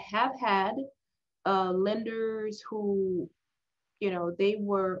 I have had lenders who, they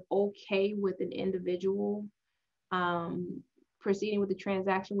were okay with an individual proceeding with the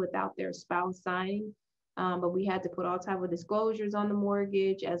transaction without their spouse signing. But we had to put all type of disclosures on the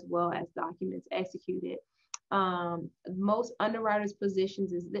mortgage as well as documents executed. Most underwriters'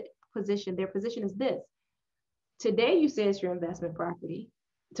 their position is this. Today you say it's your investment property.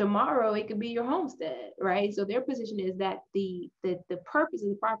 Tomorrow it could be your homestead, right? So their position is that the purpose of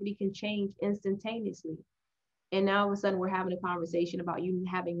the property can change instantaneously. And now all of a sudden we're having a conversation about you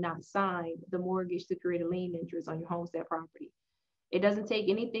having not signed the mortgage to create a lien interest on your homestead property. It doesn't take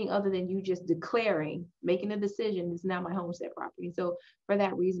anything other than you just declaring, making a decision, it's now my homestead property. So for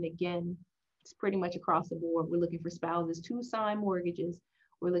that reason, again, it's pretty much across the board. We're looking for spouses to sign mortgages.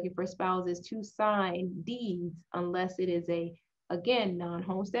 We're looking for spouses to sign deeds unless it is again,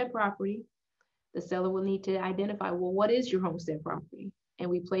 non-homestead property. The seller will need to identify, well, what is your homestead property? And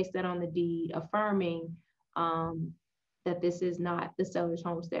we place that on the deed, affirming that this is not the seller's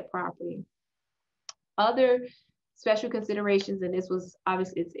homestead property. Other special considerations, and this was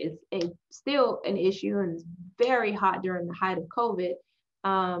obviously still an issue and it's very hot during the height of COVID,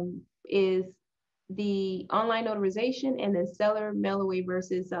 is the online notarization and then seller mail away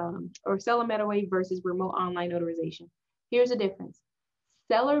versus or seller mail away versus remote online notarization. Here's the difference.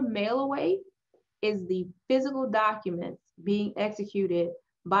 Seller mail away is the physical documents being executed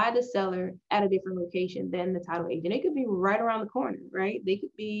by the seller at a different location than the title agent. It could be right around the corner, right? They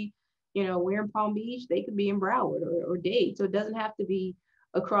could be, we're in Palm Beach, they could be in Broward or Dade. So it doesn't have to be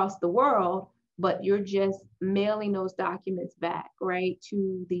across the world, but you're just mailing those documents back, right,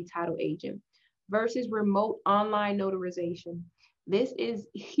 to the title agent. Versus remote online notarization. This is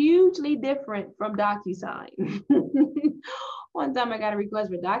hugely different from DocuSign. One time I got a request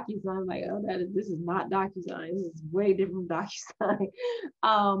for DocuSign. I'm like, oh, this is not DocuSign. This is way different from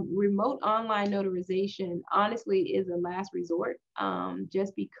DocuSign. Remote online notarization, honestly, is a last resort,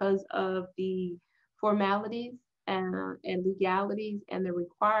 just because of the formalities and legalities and the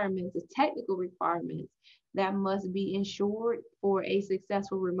requirements, the technical requirements that must be ensured for a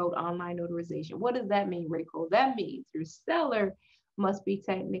successful remote online notarization. What does that mean, Racole? That means your seller must be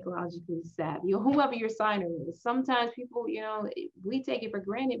technologically savvy, or whoever your signer is. Sometimes people, we take it for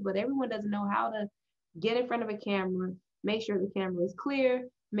granted, but everyone doesn't know how to get in front of a camera, make sure the camera is clear,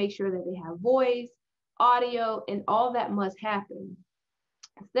 make sure that they have voice, audio, and all that must happen.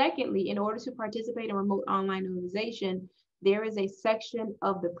 Secondly, in order to participate in remote online notarization, there is a section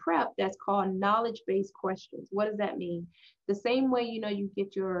of the prep that's called knowledge-based questions. What does that mean? The same way, you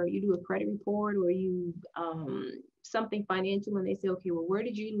do a credit report or you something financial, and they say, okay, well, where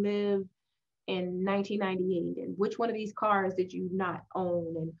did you live in 1998? And which one of these cars did you not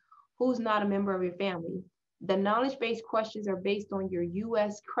own? And who's not a member of your family? The knowledge-based questions are based on your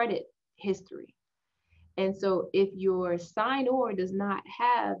U.S. credit history. And so if your signor does not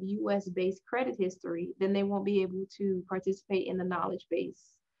have US-based credit history, then they won't be able to participate in the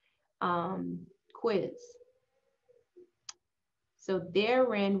knowledge-based quiz. So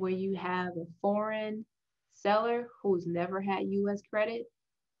therein, where you have a foreign seller who's never had US credit,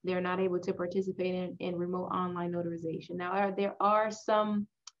 they're not able to participate in remote online notarization. Now, there are some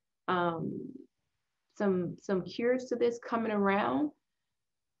cures to this coming around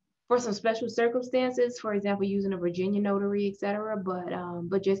for some special circumstances, for example, using a Virginia notary, etc.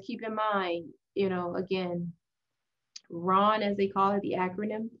 But just keep in mind, again, RON, as they call it, the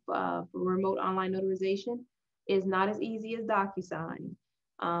acronym for remote online notarization, is not as easy as DocuSign,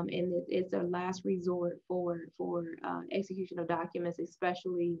 and it's a last resort for execution of documents,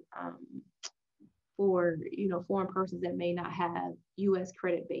 especially for foreign persons that may not have U.S.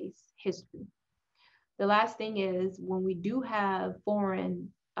 credit-based history. The last thing is, when we do have foreign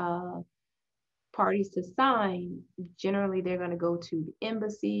parties to sign, generally they're going to go to the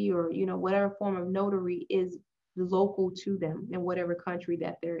embassy or whatever form of notary is local to them in whatever country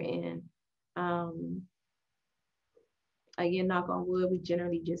that they're in. Again, knock on wood, we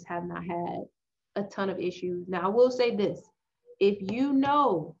generally just have not had a ton of issues. Now, I will say this: if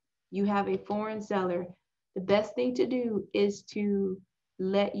you have a foreign seller, the best thing to do is to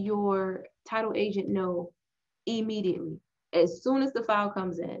let your title agent know immediately, as soon as the file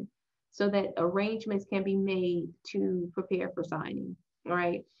comes in, so that arrangements can be made to prepare for signing. All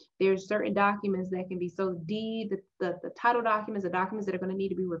right. There's certain documents that can be deed, the title documents, the documents that are going to need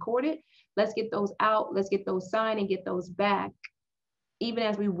to be recorded. Let's get those out. Let's get those signed and get those back, even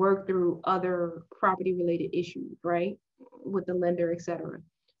as we work through other property related issues, right, with the lender, etc.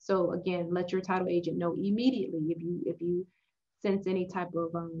 So again, let your title agent know immediately if you sense any type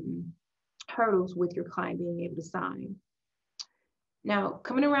of hurdles with your client being able to sign. Now,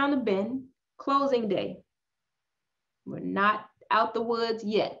 coming around the bend, closing day. We're not out the woods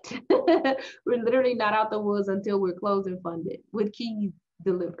yet. We're literally not out the woods until we're closed and funded with keys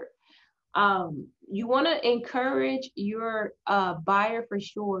delivered. You want to encourage your buyer for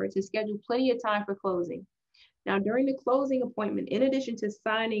sure to schedule plenty of time for closing. Now, during the closing appointment, in addition to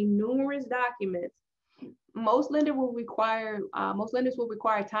signing numerous documents, most lenders will require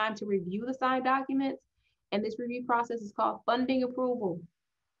time to review the signed documents, and this review process is called funding approval.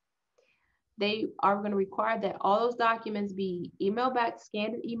 They are going to require that all those documents be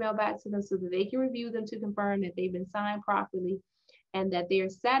scanned and emailed back to them so that they can review them to confirm that they've been signed properly and that they are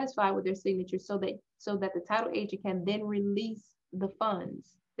satisfied with their signature so that the title agent can then release the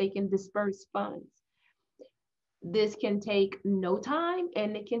funds. They can disperse funds. This can take no time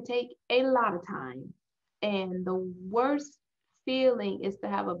and it can take a lot of time. And the worst feeling is to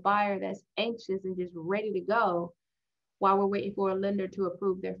have a buyer that's anxious and just ready to go while we're waiting for a lender to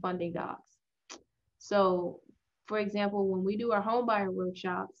approve their funding docs. So, for example, when we do our home buyer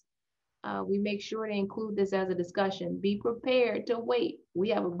workshops, we make sure to include this as a discussion. Be prepared to wait. We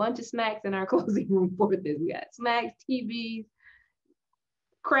have a bunch of snacks in our closing room for this. We got snacks, TVs,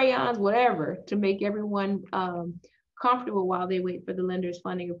 crayons, whatever, to make everyone comfortable while they wait for the lender's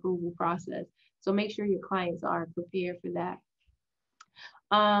funding approval process. So make sure your clients are prepared for that.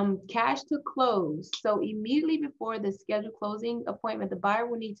 Cash to close. So immediately before the scheduled closing appointment, the buyer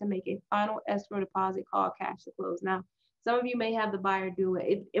will need to make a final escrow deposit called cash to close. Now, some of you may have the buyer do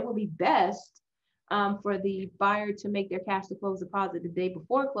it. It will be best for the buyer to make their cash to close deposit the day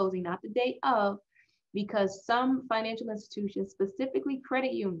before closing, not the day of, because some financial institutions, specifically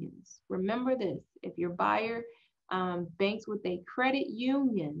credit unions, remember this, if your buyer banks with a credit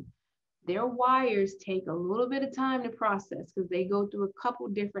union, their wires take a little bit of time to process because they go through a couple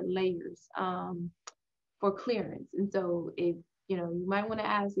different layers for clearance. And so if, you might want to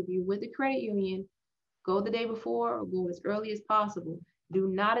ask, if you're with the credit union, go the day before or go as early as possible. Do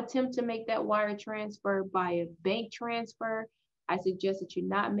not attempt to make that wire transfer by a bank transfer. I suggest that you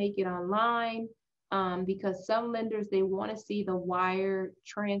not make it online because some lenders, they want to see the wire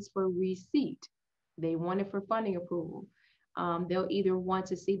transfer receipt. They want it for funding approval. They'll either want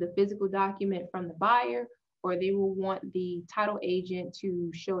to see the physical document from the buyer, or they will want the title agent to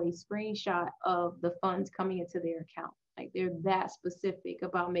show a screenshot of the funds coming into their account. Like, they're that specific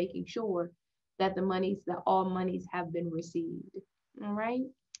about making sure that all monies have been received. All right.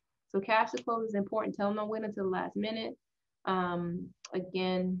 So cash to close is important. Tell them don't wait until the last minute.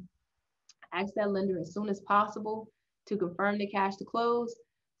 Again, ask that lender as soon as possible to confirm the cash to close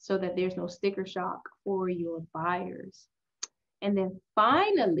so that there's no sticker shock for your buyers. And then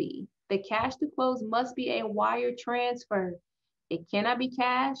finally, the cash to close must be a wire transfer. It cannot be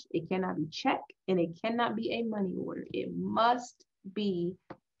cash, it cannot be check, and it cannot be a money order. It must be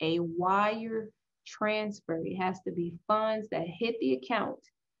a wire transfer. It has to be funds that hit the account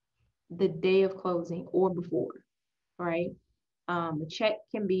the day of closing or before, right? A check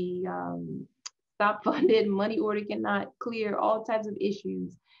can be stop funded, money order cannot clear, all types of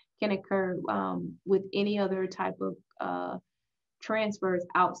issues can occur with any other type of transfers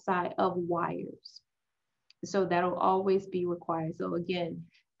outside of wires. So that'll always be required. So again,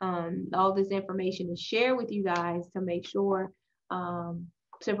 all this information is shared with you guys to make sure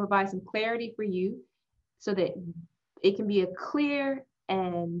to provide some clarity for you so that it can be a clear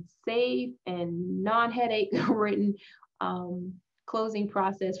and safe and non-headache written closing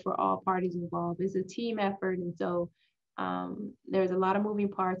process for all parties involved. It's a team effort, and so there's a lot of moving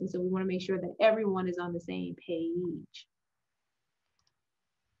parts, and so we want to make sure that everyone is on the same page.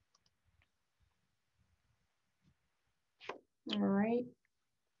 All right.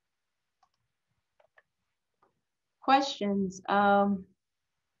 Questions.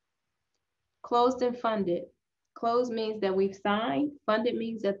 Closed and funded. Closed means that we've signed. Funded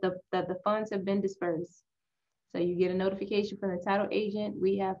means that the funds have been dispersed. So you get a notification from the title agent.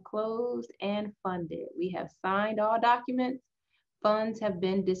 We have closed and funded. We have signed all documents. Funds have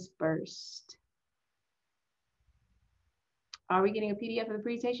been dispersed. Are we getting a PDF of the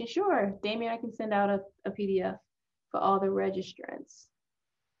presentation? Sure. Damien, I can send out a PDF for all the registrants.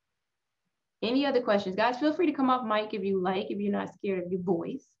 Any other questions? Guys, feel free to come off mic if you like, if you're not scared of your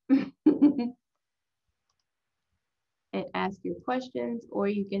voice. And ask your questions, or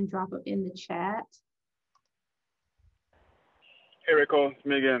you can drop them in the chat. Hey, Racole, it's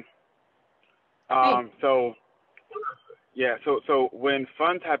me again. Hey. So when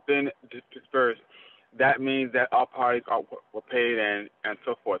funds have been dispersed, that means that all parties were paid and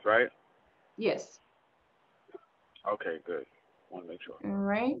so forth, right? Yes. Okay, good. Want to make sure. All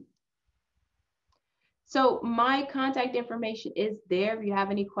right. So my contact information is there. If you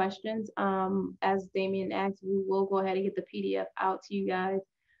have any questions, as Damien asked, we will go ahead and get the PDF out to you guys.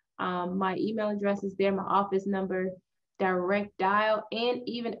 My email address is there, my office number, direct dial, and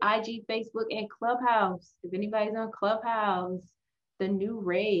even IG, Facebook, and Clubhouse. If anybody's on Clubhouse, the new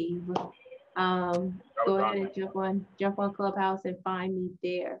rave, go ahead and jump on Clubhouse and find me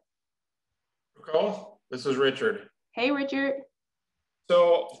there. Racole, this is Richard. Hey, Richard.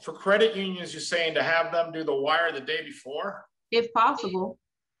 So for credit unions, you're saying to have them do the wire the day before? If possible.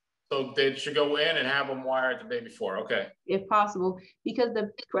 So they should go in and have them wire it the day before. Okay. If possible, because the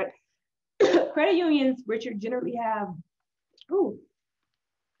credit unions, Richard, generally have,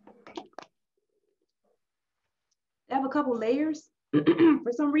 they have a couple layers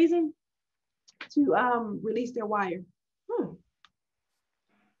for some reason to release their wire. I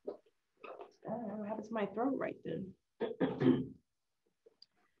don't know what happened to my throat right then.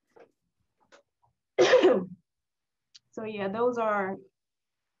 So yeah, those are,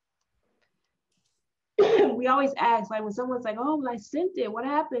 we always ask, like when someone's like, oh, well, I sent it, what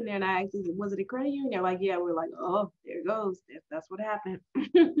happened there? And I asked, was it a credit union? They're like, yeah. We're like, oh, there it goes. That's what happened.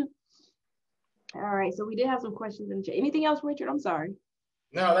 All right, so we did have some questions in the chat. Anything else, Richard? I'm sorry.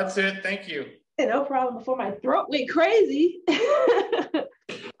 No, that's it. Thank you. No problem. Before my throat went crazy.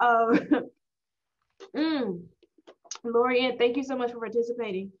 Lorianne, thank you so much for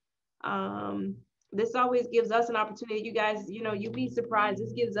participating. This always gives us an opportunity. You guys, you'd be surprised.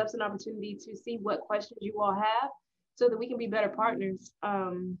 This gives us an opportunity to see what questions you all have so that we can be better partners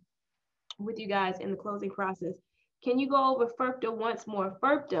with you guys in the closing process. Can you go over FIRPTA once more?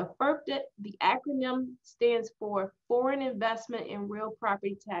 FIRPTA, the acronym stands for Foreign Investment in Real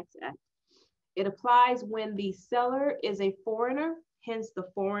Property Tax Act. It applies when the seller is a foreigner, hence the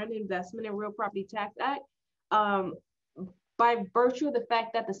Foreign Investment in Real Property Tax Act. By virtue of the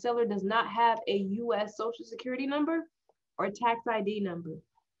fact that the seller does not have a U.S. Social Security number or tax ID number.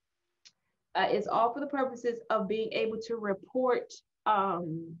 It's all for the purposes of being able to report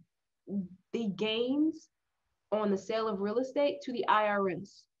the gains on the sale of real estate to the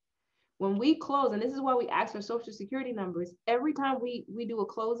IRS. When we close, and this is why we ask for Social Security numbers, every time we do a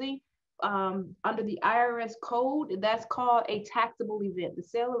closing, under the IRS code, that's called a taxable event. The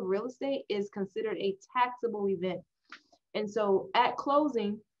sale of real estate is considered a taxable event. And so at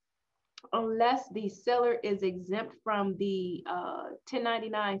closing, unless the seller is exempt from the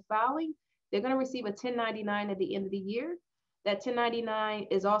 1099 filing, they're going to receive a 1099 at the end of the year. That 1099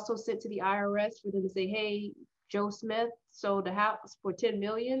 is also sent to the IRS for them to say, hey, Joe Smith sold the house for 10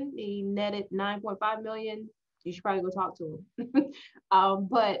 million. He netted 9.5 million. You should probably go talk to him.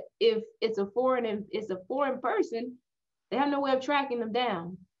 But if it's a foreign person, they have no way of tracking them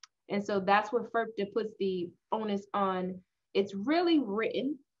down. And so that's what FIRPTA puts the onus on. It's really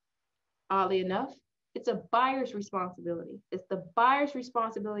written, oddly enough, it's a buyer's responsibility. It's the buyer's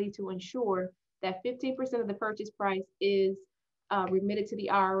responsibility to ensure that 15% of the purchase price is remitted to the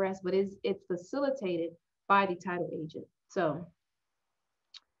IRS, but it's facilitated by the title agent. So,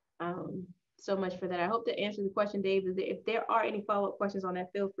 so much for that. I hope to answer the question, Dave. If there are any follow-up questions on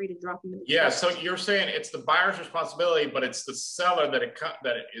that, feel free to drop them in the chat. Yeah, so you're saying it's the buyer's responsibility, but it's the seller that it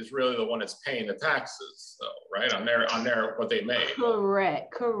is really the one that's paying the taxes, though, right? On their what they made.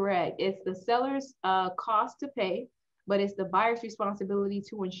 Correct. It's the seller's cost to pay, but it's the buyer's responsibility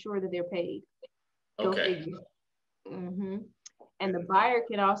to ensure that they're paid. Okay. Mm-hmm. And the buyer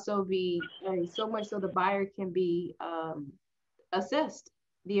can also be so much so the buyer can be assessed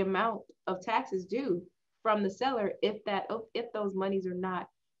the amount of taxes due from the seller if those monies are not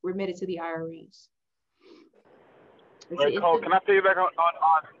remitted to the IRS. Right, Cole, can I piggyback on?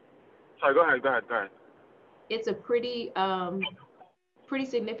 Sorry, go ahead. It's a pretty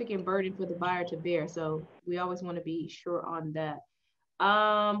significant burden for the buyer to bear, so we always want to be sure on that.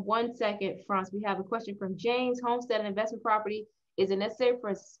 1 second, Franz. We have a question from James. Homestead and investment property, is it necessary for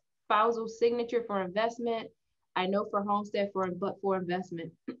a spousal signature for investment? I know for homestead, but for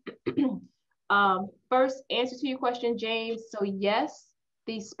investment. First, answer to your question, James. So yes,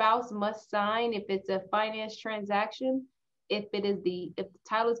 the spouse must sign if it's a finance transaction. If the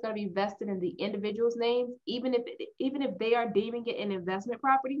title is going to be vested in the individual's name, even if they are deeming it an investment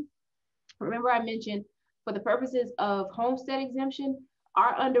property. Remember, I mentioned for the purposes of homestead exemption,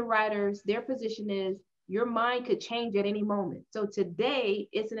 our underwriters, their position is your mind could change at any moment. So today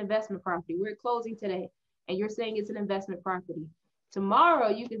it's an investment property. We're closing today. And you're saying it's an investment property. Tomorrow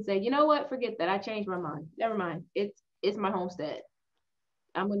you can say, you know what, forget that. I changed my mind. Never mind. It's my homestead.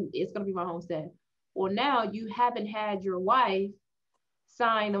 It's gonna be my homestead. Well, now you haven't had your wife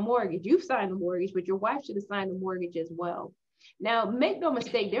sign the mortgage. You've signed the mortgage, but your wife should have signed the mortgage as well. Now, make no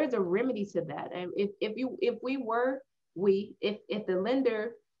mistake, there's a remedy to that. And if the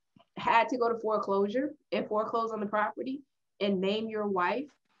lender had to go to foreclosure and foreclose on the property and name your wife,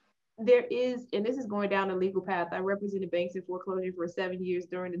 there is, and this is going down a legal path. I represented banks in foreclosure for 7 years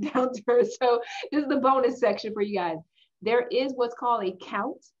during the downturn. So this is the bonus section for you guys. There is what's called a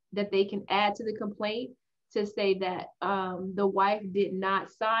count that they can add to the complaint to say that the wife did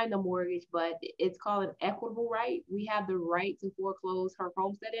not sign the mortgage, but it's called an equitable right. We have the right to foreclose her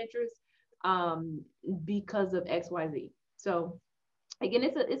homestead interest because of XYZ. So again,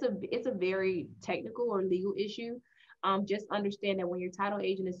 it's a very technical or legal issue. Just understand that when your title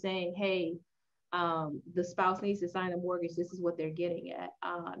agent is saying, hey, the spouse needs to sign the mortgage, this is what they're getting at.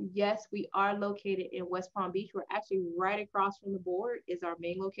 Yes, we are located in West Palm Beach. We're actually right across from the board is our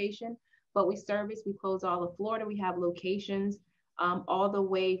main location, but we close all of Florida. We have locations all the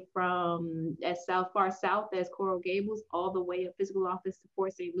way from as far south as Coral Gables, all the way a physical office to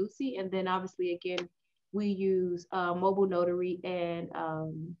Port St. Lucie. And then obviously, again, we use mobile notary and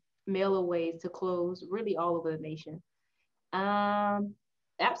mailaways to close really all over the nation.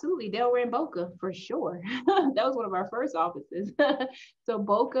 Absolutely, Delray and Boca for sure. That was one of our first offices. So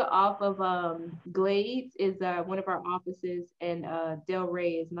Boca off of Glades is one of our offices, and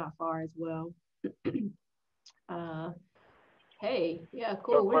Delray is not far as well. Hey, yeah,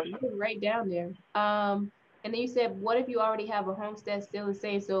 cool. We're right down there. And then you said, what if you already have a homestead still the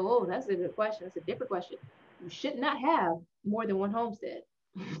same? So, oh, that's a good question. That's a different question. You should not have more than one homestead.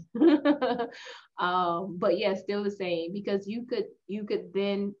 But yeah, still the same, because you could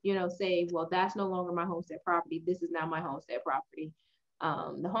then, say, well, that's no longer my homestead property. This is now my homestead property.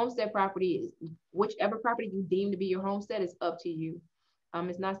 The homestead property is whichever property you deem to be your homestead is up to you.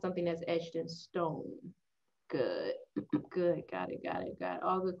 It's not something that's etched in stone. Good. Got it.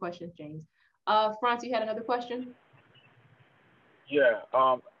 All good questions, James. Franz, you had another question? Yeah,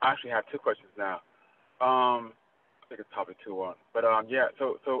 I actually have two questions now. I think it's probably two on, but yeah.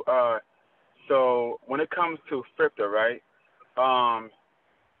 So when it comes to FIPTA, right?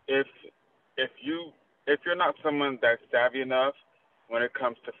 If you're not someone that's savvy enough when it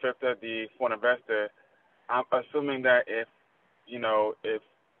comes to FIPTA, the foreign investor, I'm assuming that if,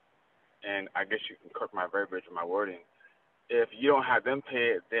 and I guess you can correct my verbiage or my wording, if you don't have them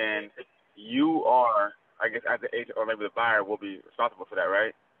pay it, then you are, I guess, as the agent or maybe the buyer will be responsible for that,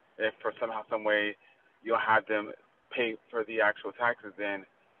 right? If for somehow, some way, you don't have them pay for the actual taxes, then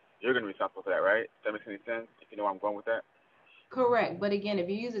you're going to be responsible for that, right? Does that make any sense? If you know where I'm going with that? Correct. But again, if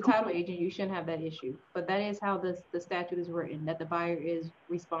you use a title agent, you shouldn't have that issue. But that is how the statute is written, that the buyer is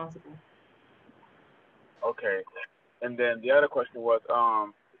responsible. Okay. And then the other question was,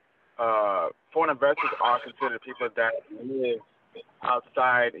 foreign investors are considered people that live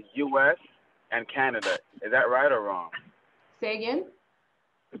outside U.S. and Canada. Is that right or wrong? Say again?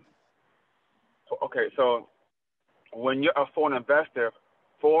 Okay, so when you're a foreign investors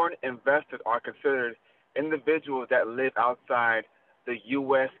are considered individuals that live outside the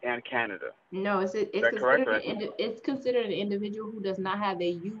U.S. and Canada. No, it's considered an individual who does not have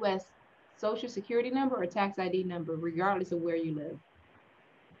a U.S. Social Security number or tax ID number, regardless of where you live.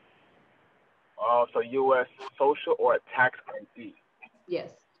 Oh, so U.S. Social or tax ID?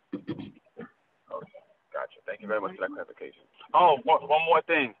 Yes. Okay, gotcha. Thank you very much for that clarification. Oh, one more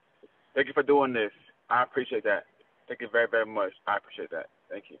thing. Thank you for doing this. I appreciate that. Thank you very, very much. I appreciate that.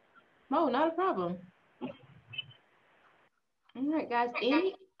 Thank you. Oh, not a problem. All right, guys.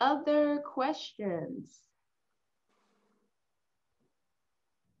 Any other questions?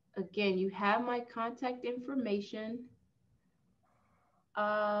 Again, you have my contact information.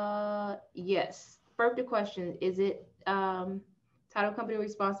 Yes. Further question. Is it title company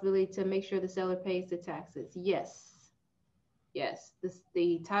responsibility to make sure the seller pays the taxes? Yes. Yes.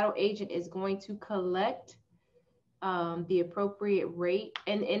 The title agent is going to collect the appropriate rate.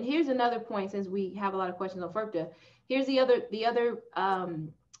 And here's another point, since we have a lot of questions on FERPTA. Here's the other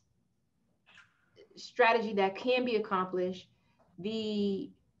strategy that can be accomplished.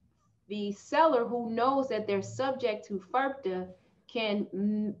 The seller who knows that they're subject to FERPTA can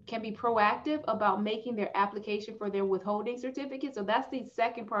be proactive about making their application for their withholding certificate. So that's the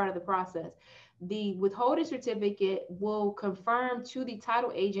second part of the process. The withholding certificate will confirm to the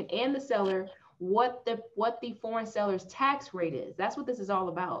title agent and the seller what the foreign seller's tax rate is. That's what this is all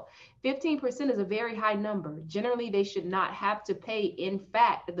about. 15% is a very high number. Generally, they should not have to pay, in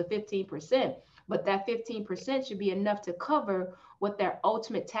fact, the 15%, but that 15% should be enough to cover what their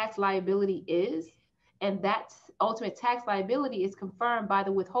ultimate tax liability is. And that ultimate tax liability is confirmed by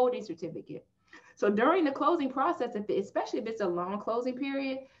the withholding certificate. So during the closing process, especially if it's a long closing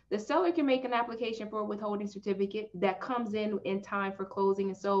period, the seller can make an application for a withholding certificate that comes in time for closing.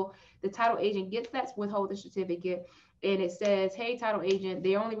 And so the title agent gets that withholding certificate and it says, hey, title agent,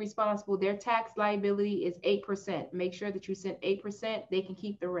 they're only responsible, their tax liability is 8%. Make sure that you send 8%, they can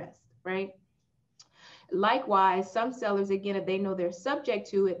keep the rest, right? Likewise, some sellers, again, if they know they're subject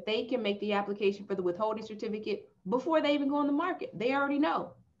to it, they can make the application for the withholding certificate before they even go on the market. They already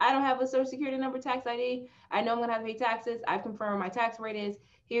know. I don't have a social security number, tax ID. I know I'm gonna have to pay taxes. I've confirmed my tax rate is.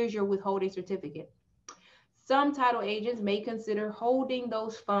 Here's your withholding certificate. Some title agents may consider holding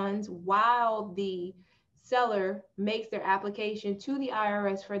those funds while the seller makes their application to the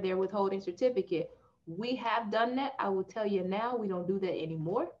IRS for their withholding certificate. We have done that. I will tell you now, we don't do that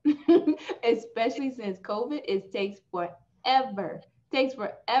anymore, especially since COVID. It takes forever. Takes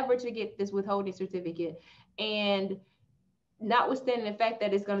forever to get this withholding certificate. And notwithstanding the fact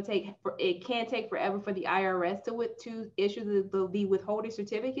that it can take forever for the IRS to issue the withholding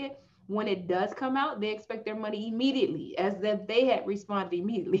certificate. When it does come out, they expect their money immediately, as if they had responded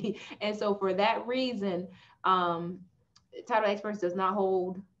immediately. And so for that reason, Title Xperts does not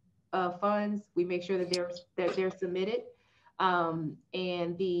hold funds. We make sure that they're submitted.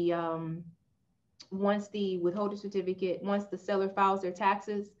 Once the withholding certificate, once the seller files their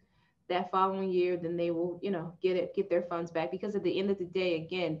taxes that following year, then they will, get their funds back. Because at the end of the day,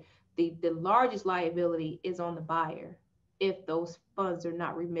 again, the largest liability is on the buyer if those funds are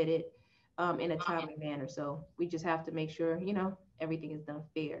not remitted in a timely manner. So we just have to make sure, everything is done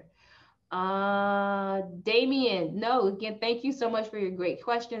fair. Damien, no, again, thank you so much for your great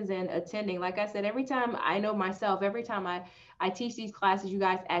questions and attending. Like I said, every time I teach these classes, you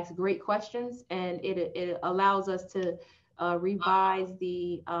guys ask great questions, and it allows us to revise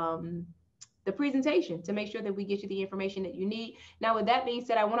the presentation to make sure that we get you the information that you need. Now, with that being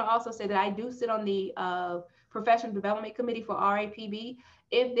said, I want to also say that I do sit on the professional development committee for RAPB.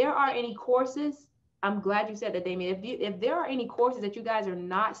 If there are any courses, I'm glad you said that, Damien. If there are any courses that you guys are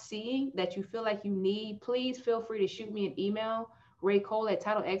not seeing that you feel like you need, please feel free to shoot me an email,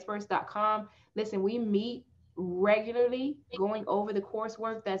 Racole@titlexperts.com. Listen, we meet regularly going over the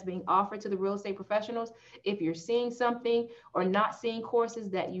coursework that's being offered to the real estate professionals. If you're seeing something or not seeing courses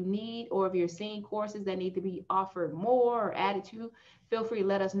that you need, or if you're seeing courses that need to be offered more or added to, feel free to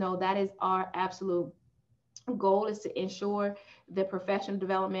let us know. That is our absolute goal, is to ensure the professional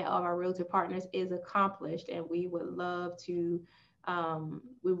development of our realtor partners is accomplished, and we would love to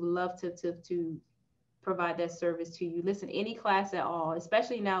provide that service to you. Listen, any class at all,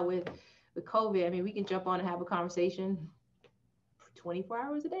 especially now with COVID, I mean, we can jump on and have a conversation 24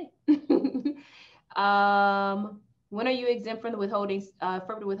 hours a day. When are you exempt from the withholding?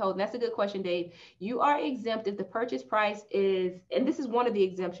 That's a good question, Dave. You are exempt if the purchase price is, and this is one of the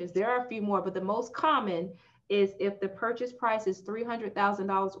exemptions. There are a few more, but the most common is if the purchase price is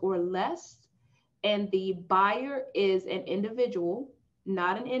 $300,000 or less, and the buyer is an individual,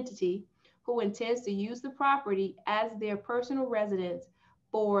 not an entity, who intends to use the property as their personal residence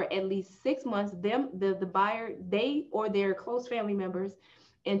for at least 6 months. The buyer, they or their close family members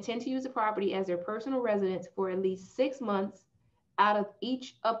intend to use the property as their personal residence for at least 6 months out of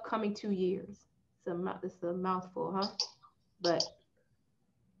each upcoming 2 years. It's a mouthful, huh? But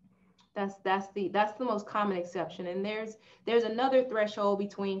that's the most common exception. And there's another threshold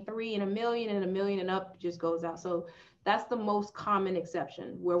between 3 and $1 million, and $1 million and up just goes out. So that's the most common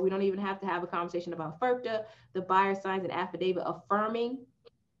exception, where we don't even have to have a conversation about FERPTA. The buyer signs an affidavit affirming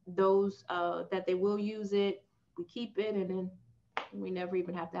those that they will use it. We keep it, and then we never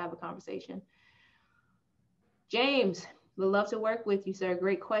even have to have a conversation. James, we'd love to work with you, sir.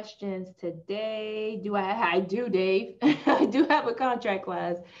 Great questions today. I do, Dave. I do have a contract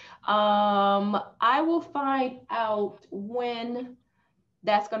class. I will find out when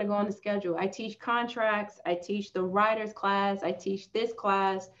that's going to go on the schedule. I teach contracts. I teach the writers class. I teach this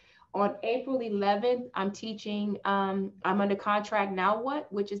class. On April 11th, I'm teaching, I'm under contract now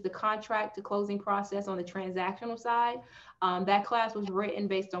what, which is the contract to closing process on the transactional side. That class was written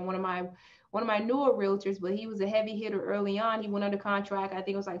based on one of my newer realtors, but he was a heavy hitter early on. He went under contract. I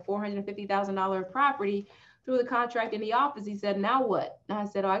think it was like $450,000 property through the contract in the office. He said, now what? And I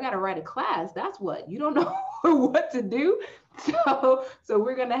said, oh, I got to write a class. That's what, you don't know what to do. So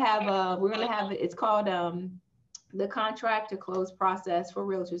we're going to have, it's called, the contract to close process for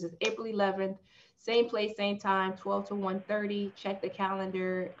realtors. Is April 11th, same place, same time, 12 to 1:30. Check the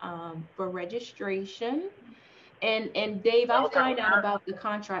calendar for registration. And Dave, I'll find out about the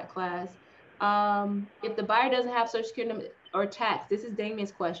contract class. If the buyer doesn't have social security number or tax, this is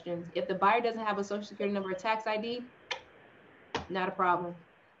Damien's questions. If the buyer doesn't have a social security number or tax ID, not a problem.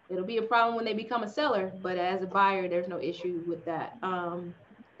 It'll be a problem when they become a seller, but as a buyer, there's no issue with that.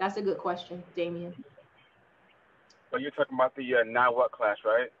 That's a good question, Damien. So you're talking about the now what class,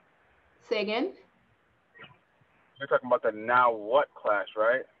 right? Say again? You're talking about the now what class,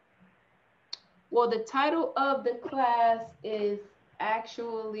 right? Well, the title of the class is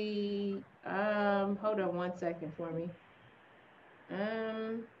actually, hold on one second for me.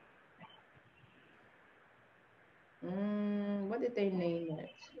 What did they name it?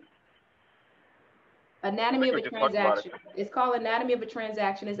 Anatomy of a Transaction. It's called Anatomy of a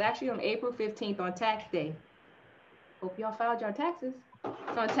Transaction. It's actually on April 15th on tax day. Hope y'all filed your taxes.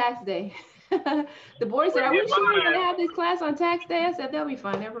 It's on tax day. The board said, are we sure we're going to have this class on tax day? I said, they'll be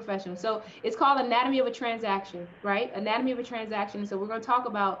fine. They're professional. So it's called Anatomy of a Transaction, right? Anatomy of a Transaction. So we're going to talk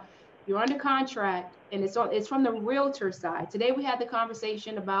about you're under contract, and it's from the realtor side. Today we had the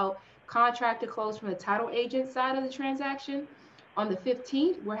conversation about contract to close from the title agent side of the transaction. On the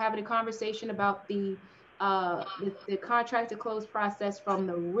 15th, we're having a conversation about the contract to close process from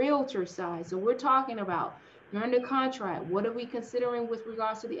the realtor side. So we're talking about you're under contract. What are we considering with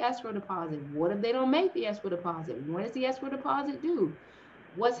regards to the escrow deposit? What if they don't make the escrow deposit? When is the escrow deposit due?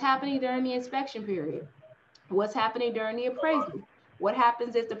 What's happening during the inspection period? What's happening during the appraisal? What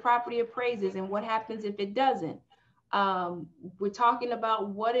happens if the property appraises and what happens if it doesn't? We're talking about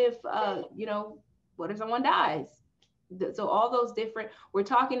what if, what if someone dies? So all those different, we're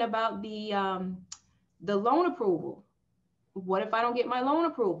talking about the loan approval. What if I don't get my loan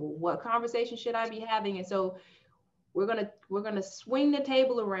approval? What conversation should I be having? And so we're gonna swing the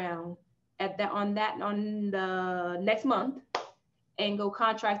table around on the next month and go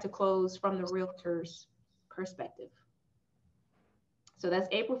contract to close from the realtor's perspective. So that's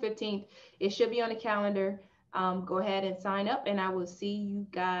April 15th. It should be on the calendar. Go ahead and sign up, and I will see you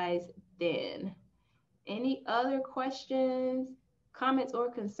guys then. Any other questions, comments,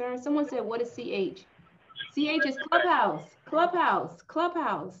 or concerns? Someone said, what is CH? CH is Clubhouse.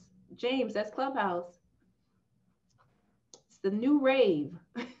 Clubhouse. James, that's Clubhouse. It's the new rave.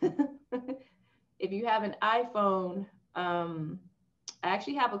 If you have an iPhone, I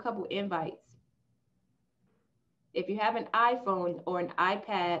actually have a couple invites. If you have an iPhone or an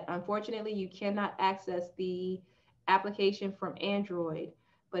iPad, unfortunately, you cannot access the application from Android.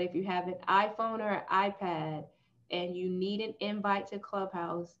 But if you have an iPhone or an iPad and you need an invite to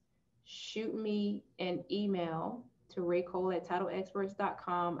Clubhouse, shoot me an email to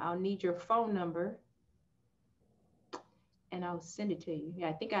Racole@TitleXperts.com. I'll need your phone number and I'll send it to you. Yeah,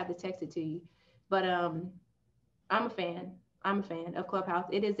 I think I have to text it to you. But I'm a fan. I'm a fan of Clubhouse.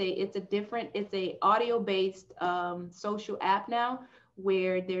 It's a audio-based social app now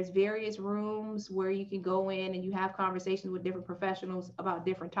where there's various rooms where you can go in and you have conversations with different professionals about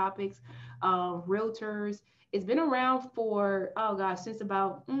different topics. Realtors. It's been around for, since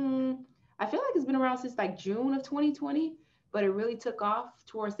about, I feel like it's been around since like June of 2020, but it really took off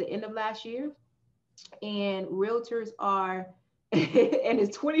towards the end of last year. And realtors are, and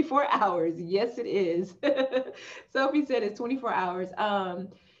it's 24 hours. Yes, it is. Sophie said it's 24 hours.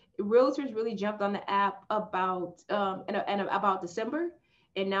 Realtors really jumped on the app about about December,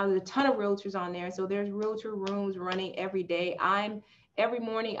 and now there's a ton of realtors on there. So there's realtor rooms running every day. Every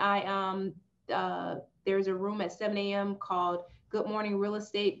morning there's a room at 7 a.m. called Good Morning Real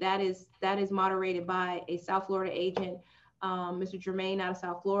Estate. That is moderated by a South Florida agent, Mr. Jermaine out of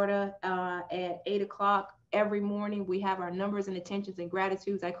South Florida. At 8 o'clock every morning, we have our numbers and intentions and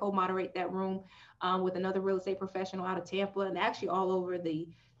gratitudes. I co-moderate that room with another real estate professional out of Tampa and actually all over the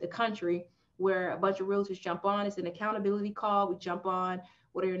country, where a bunch of realtors jump on. It's an accountability call. We jump on.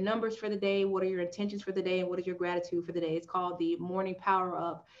 What are your numbers for the day? What are your intentions for the day? And what is your gratitude for the day? It's called the Morning Power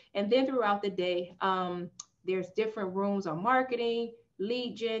Up. And then throughout the day, there's different rooms on marketing,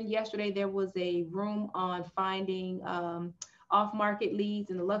 lead gen. Yesterday, there was a room on finding off-market leads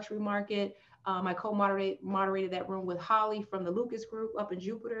in the luxury market. I co-moderated that room with Holly from the Lucas Group up in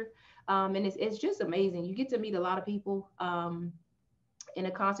Jupiter. And it's just amazing. You get to meet a lot of people in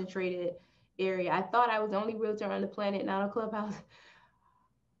a concentrated area. I thought I was the only realtor on the planet, not on Clubhouse.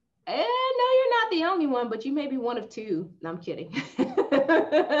 And no, you're not the only one, but you may be one of two. No, I'm kidding.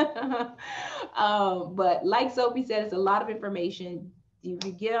 But like Sophie said, it's a lot of information. You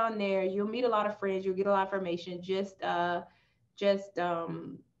get on there, you'll meet a lot of friends, you'll get a lot of information. Just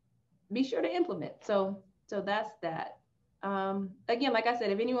be sure to implement. So that's that. Again, like I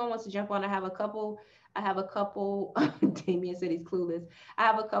said, if anyone wants to jump on, I have a couple, Damien said he's clueless. I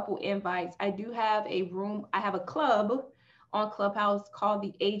have a couple invites. I do have a room. I have a club on Clubhouse called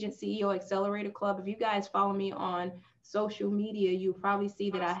the Agent CEO Accelerator Club. If you guys follow me on social media, you'll probably see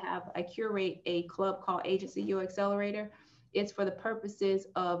that I curate a club called Agent CEO Accelerator. It's for the purposes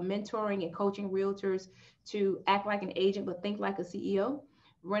of mentoring and coaching realtors to act like an agent, but think like a CEO,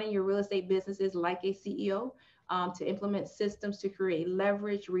 running your real estate businesses like a CEO, to implement systems to create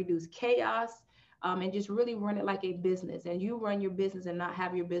leverage, reduce chaos, and just really run it like a business. And you run your business and not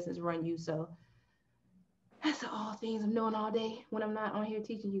have your business run you. So that's all things I'm doing all day when I'm not on here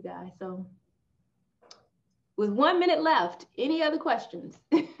teaching you guys. So with 1 minute left, any other questions?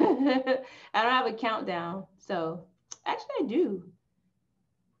 I don't have a countdown. So actually I do.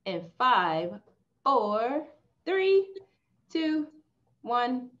 In 5, 4, 3, 2,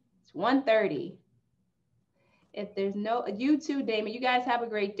 1. It's 1:30. If there's no, you too, Damon, you guys have a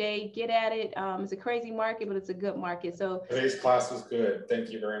great day. Get at it. It's a crazy market, but it's a good market. So Today's class was good. Thank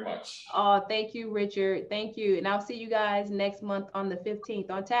you very much. oh, thank you, Richard. Thank you. And I'll see you guys next month on the 15th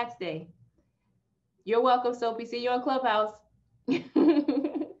on tax day. You're welcome, Sophie. See you on Clubhouse. See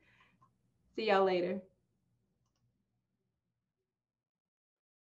y'all later.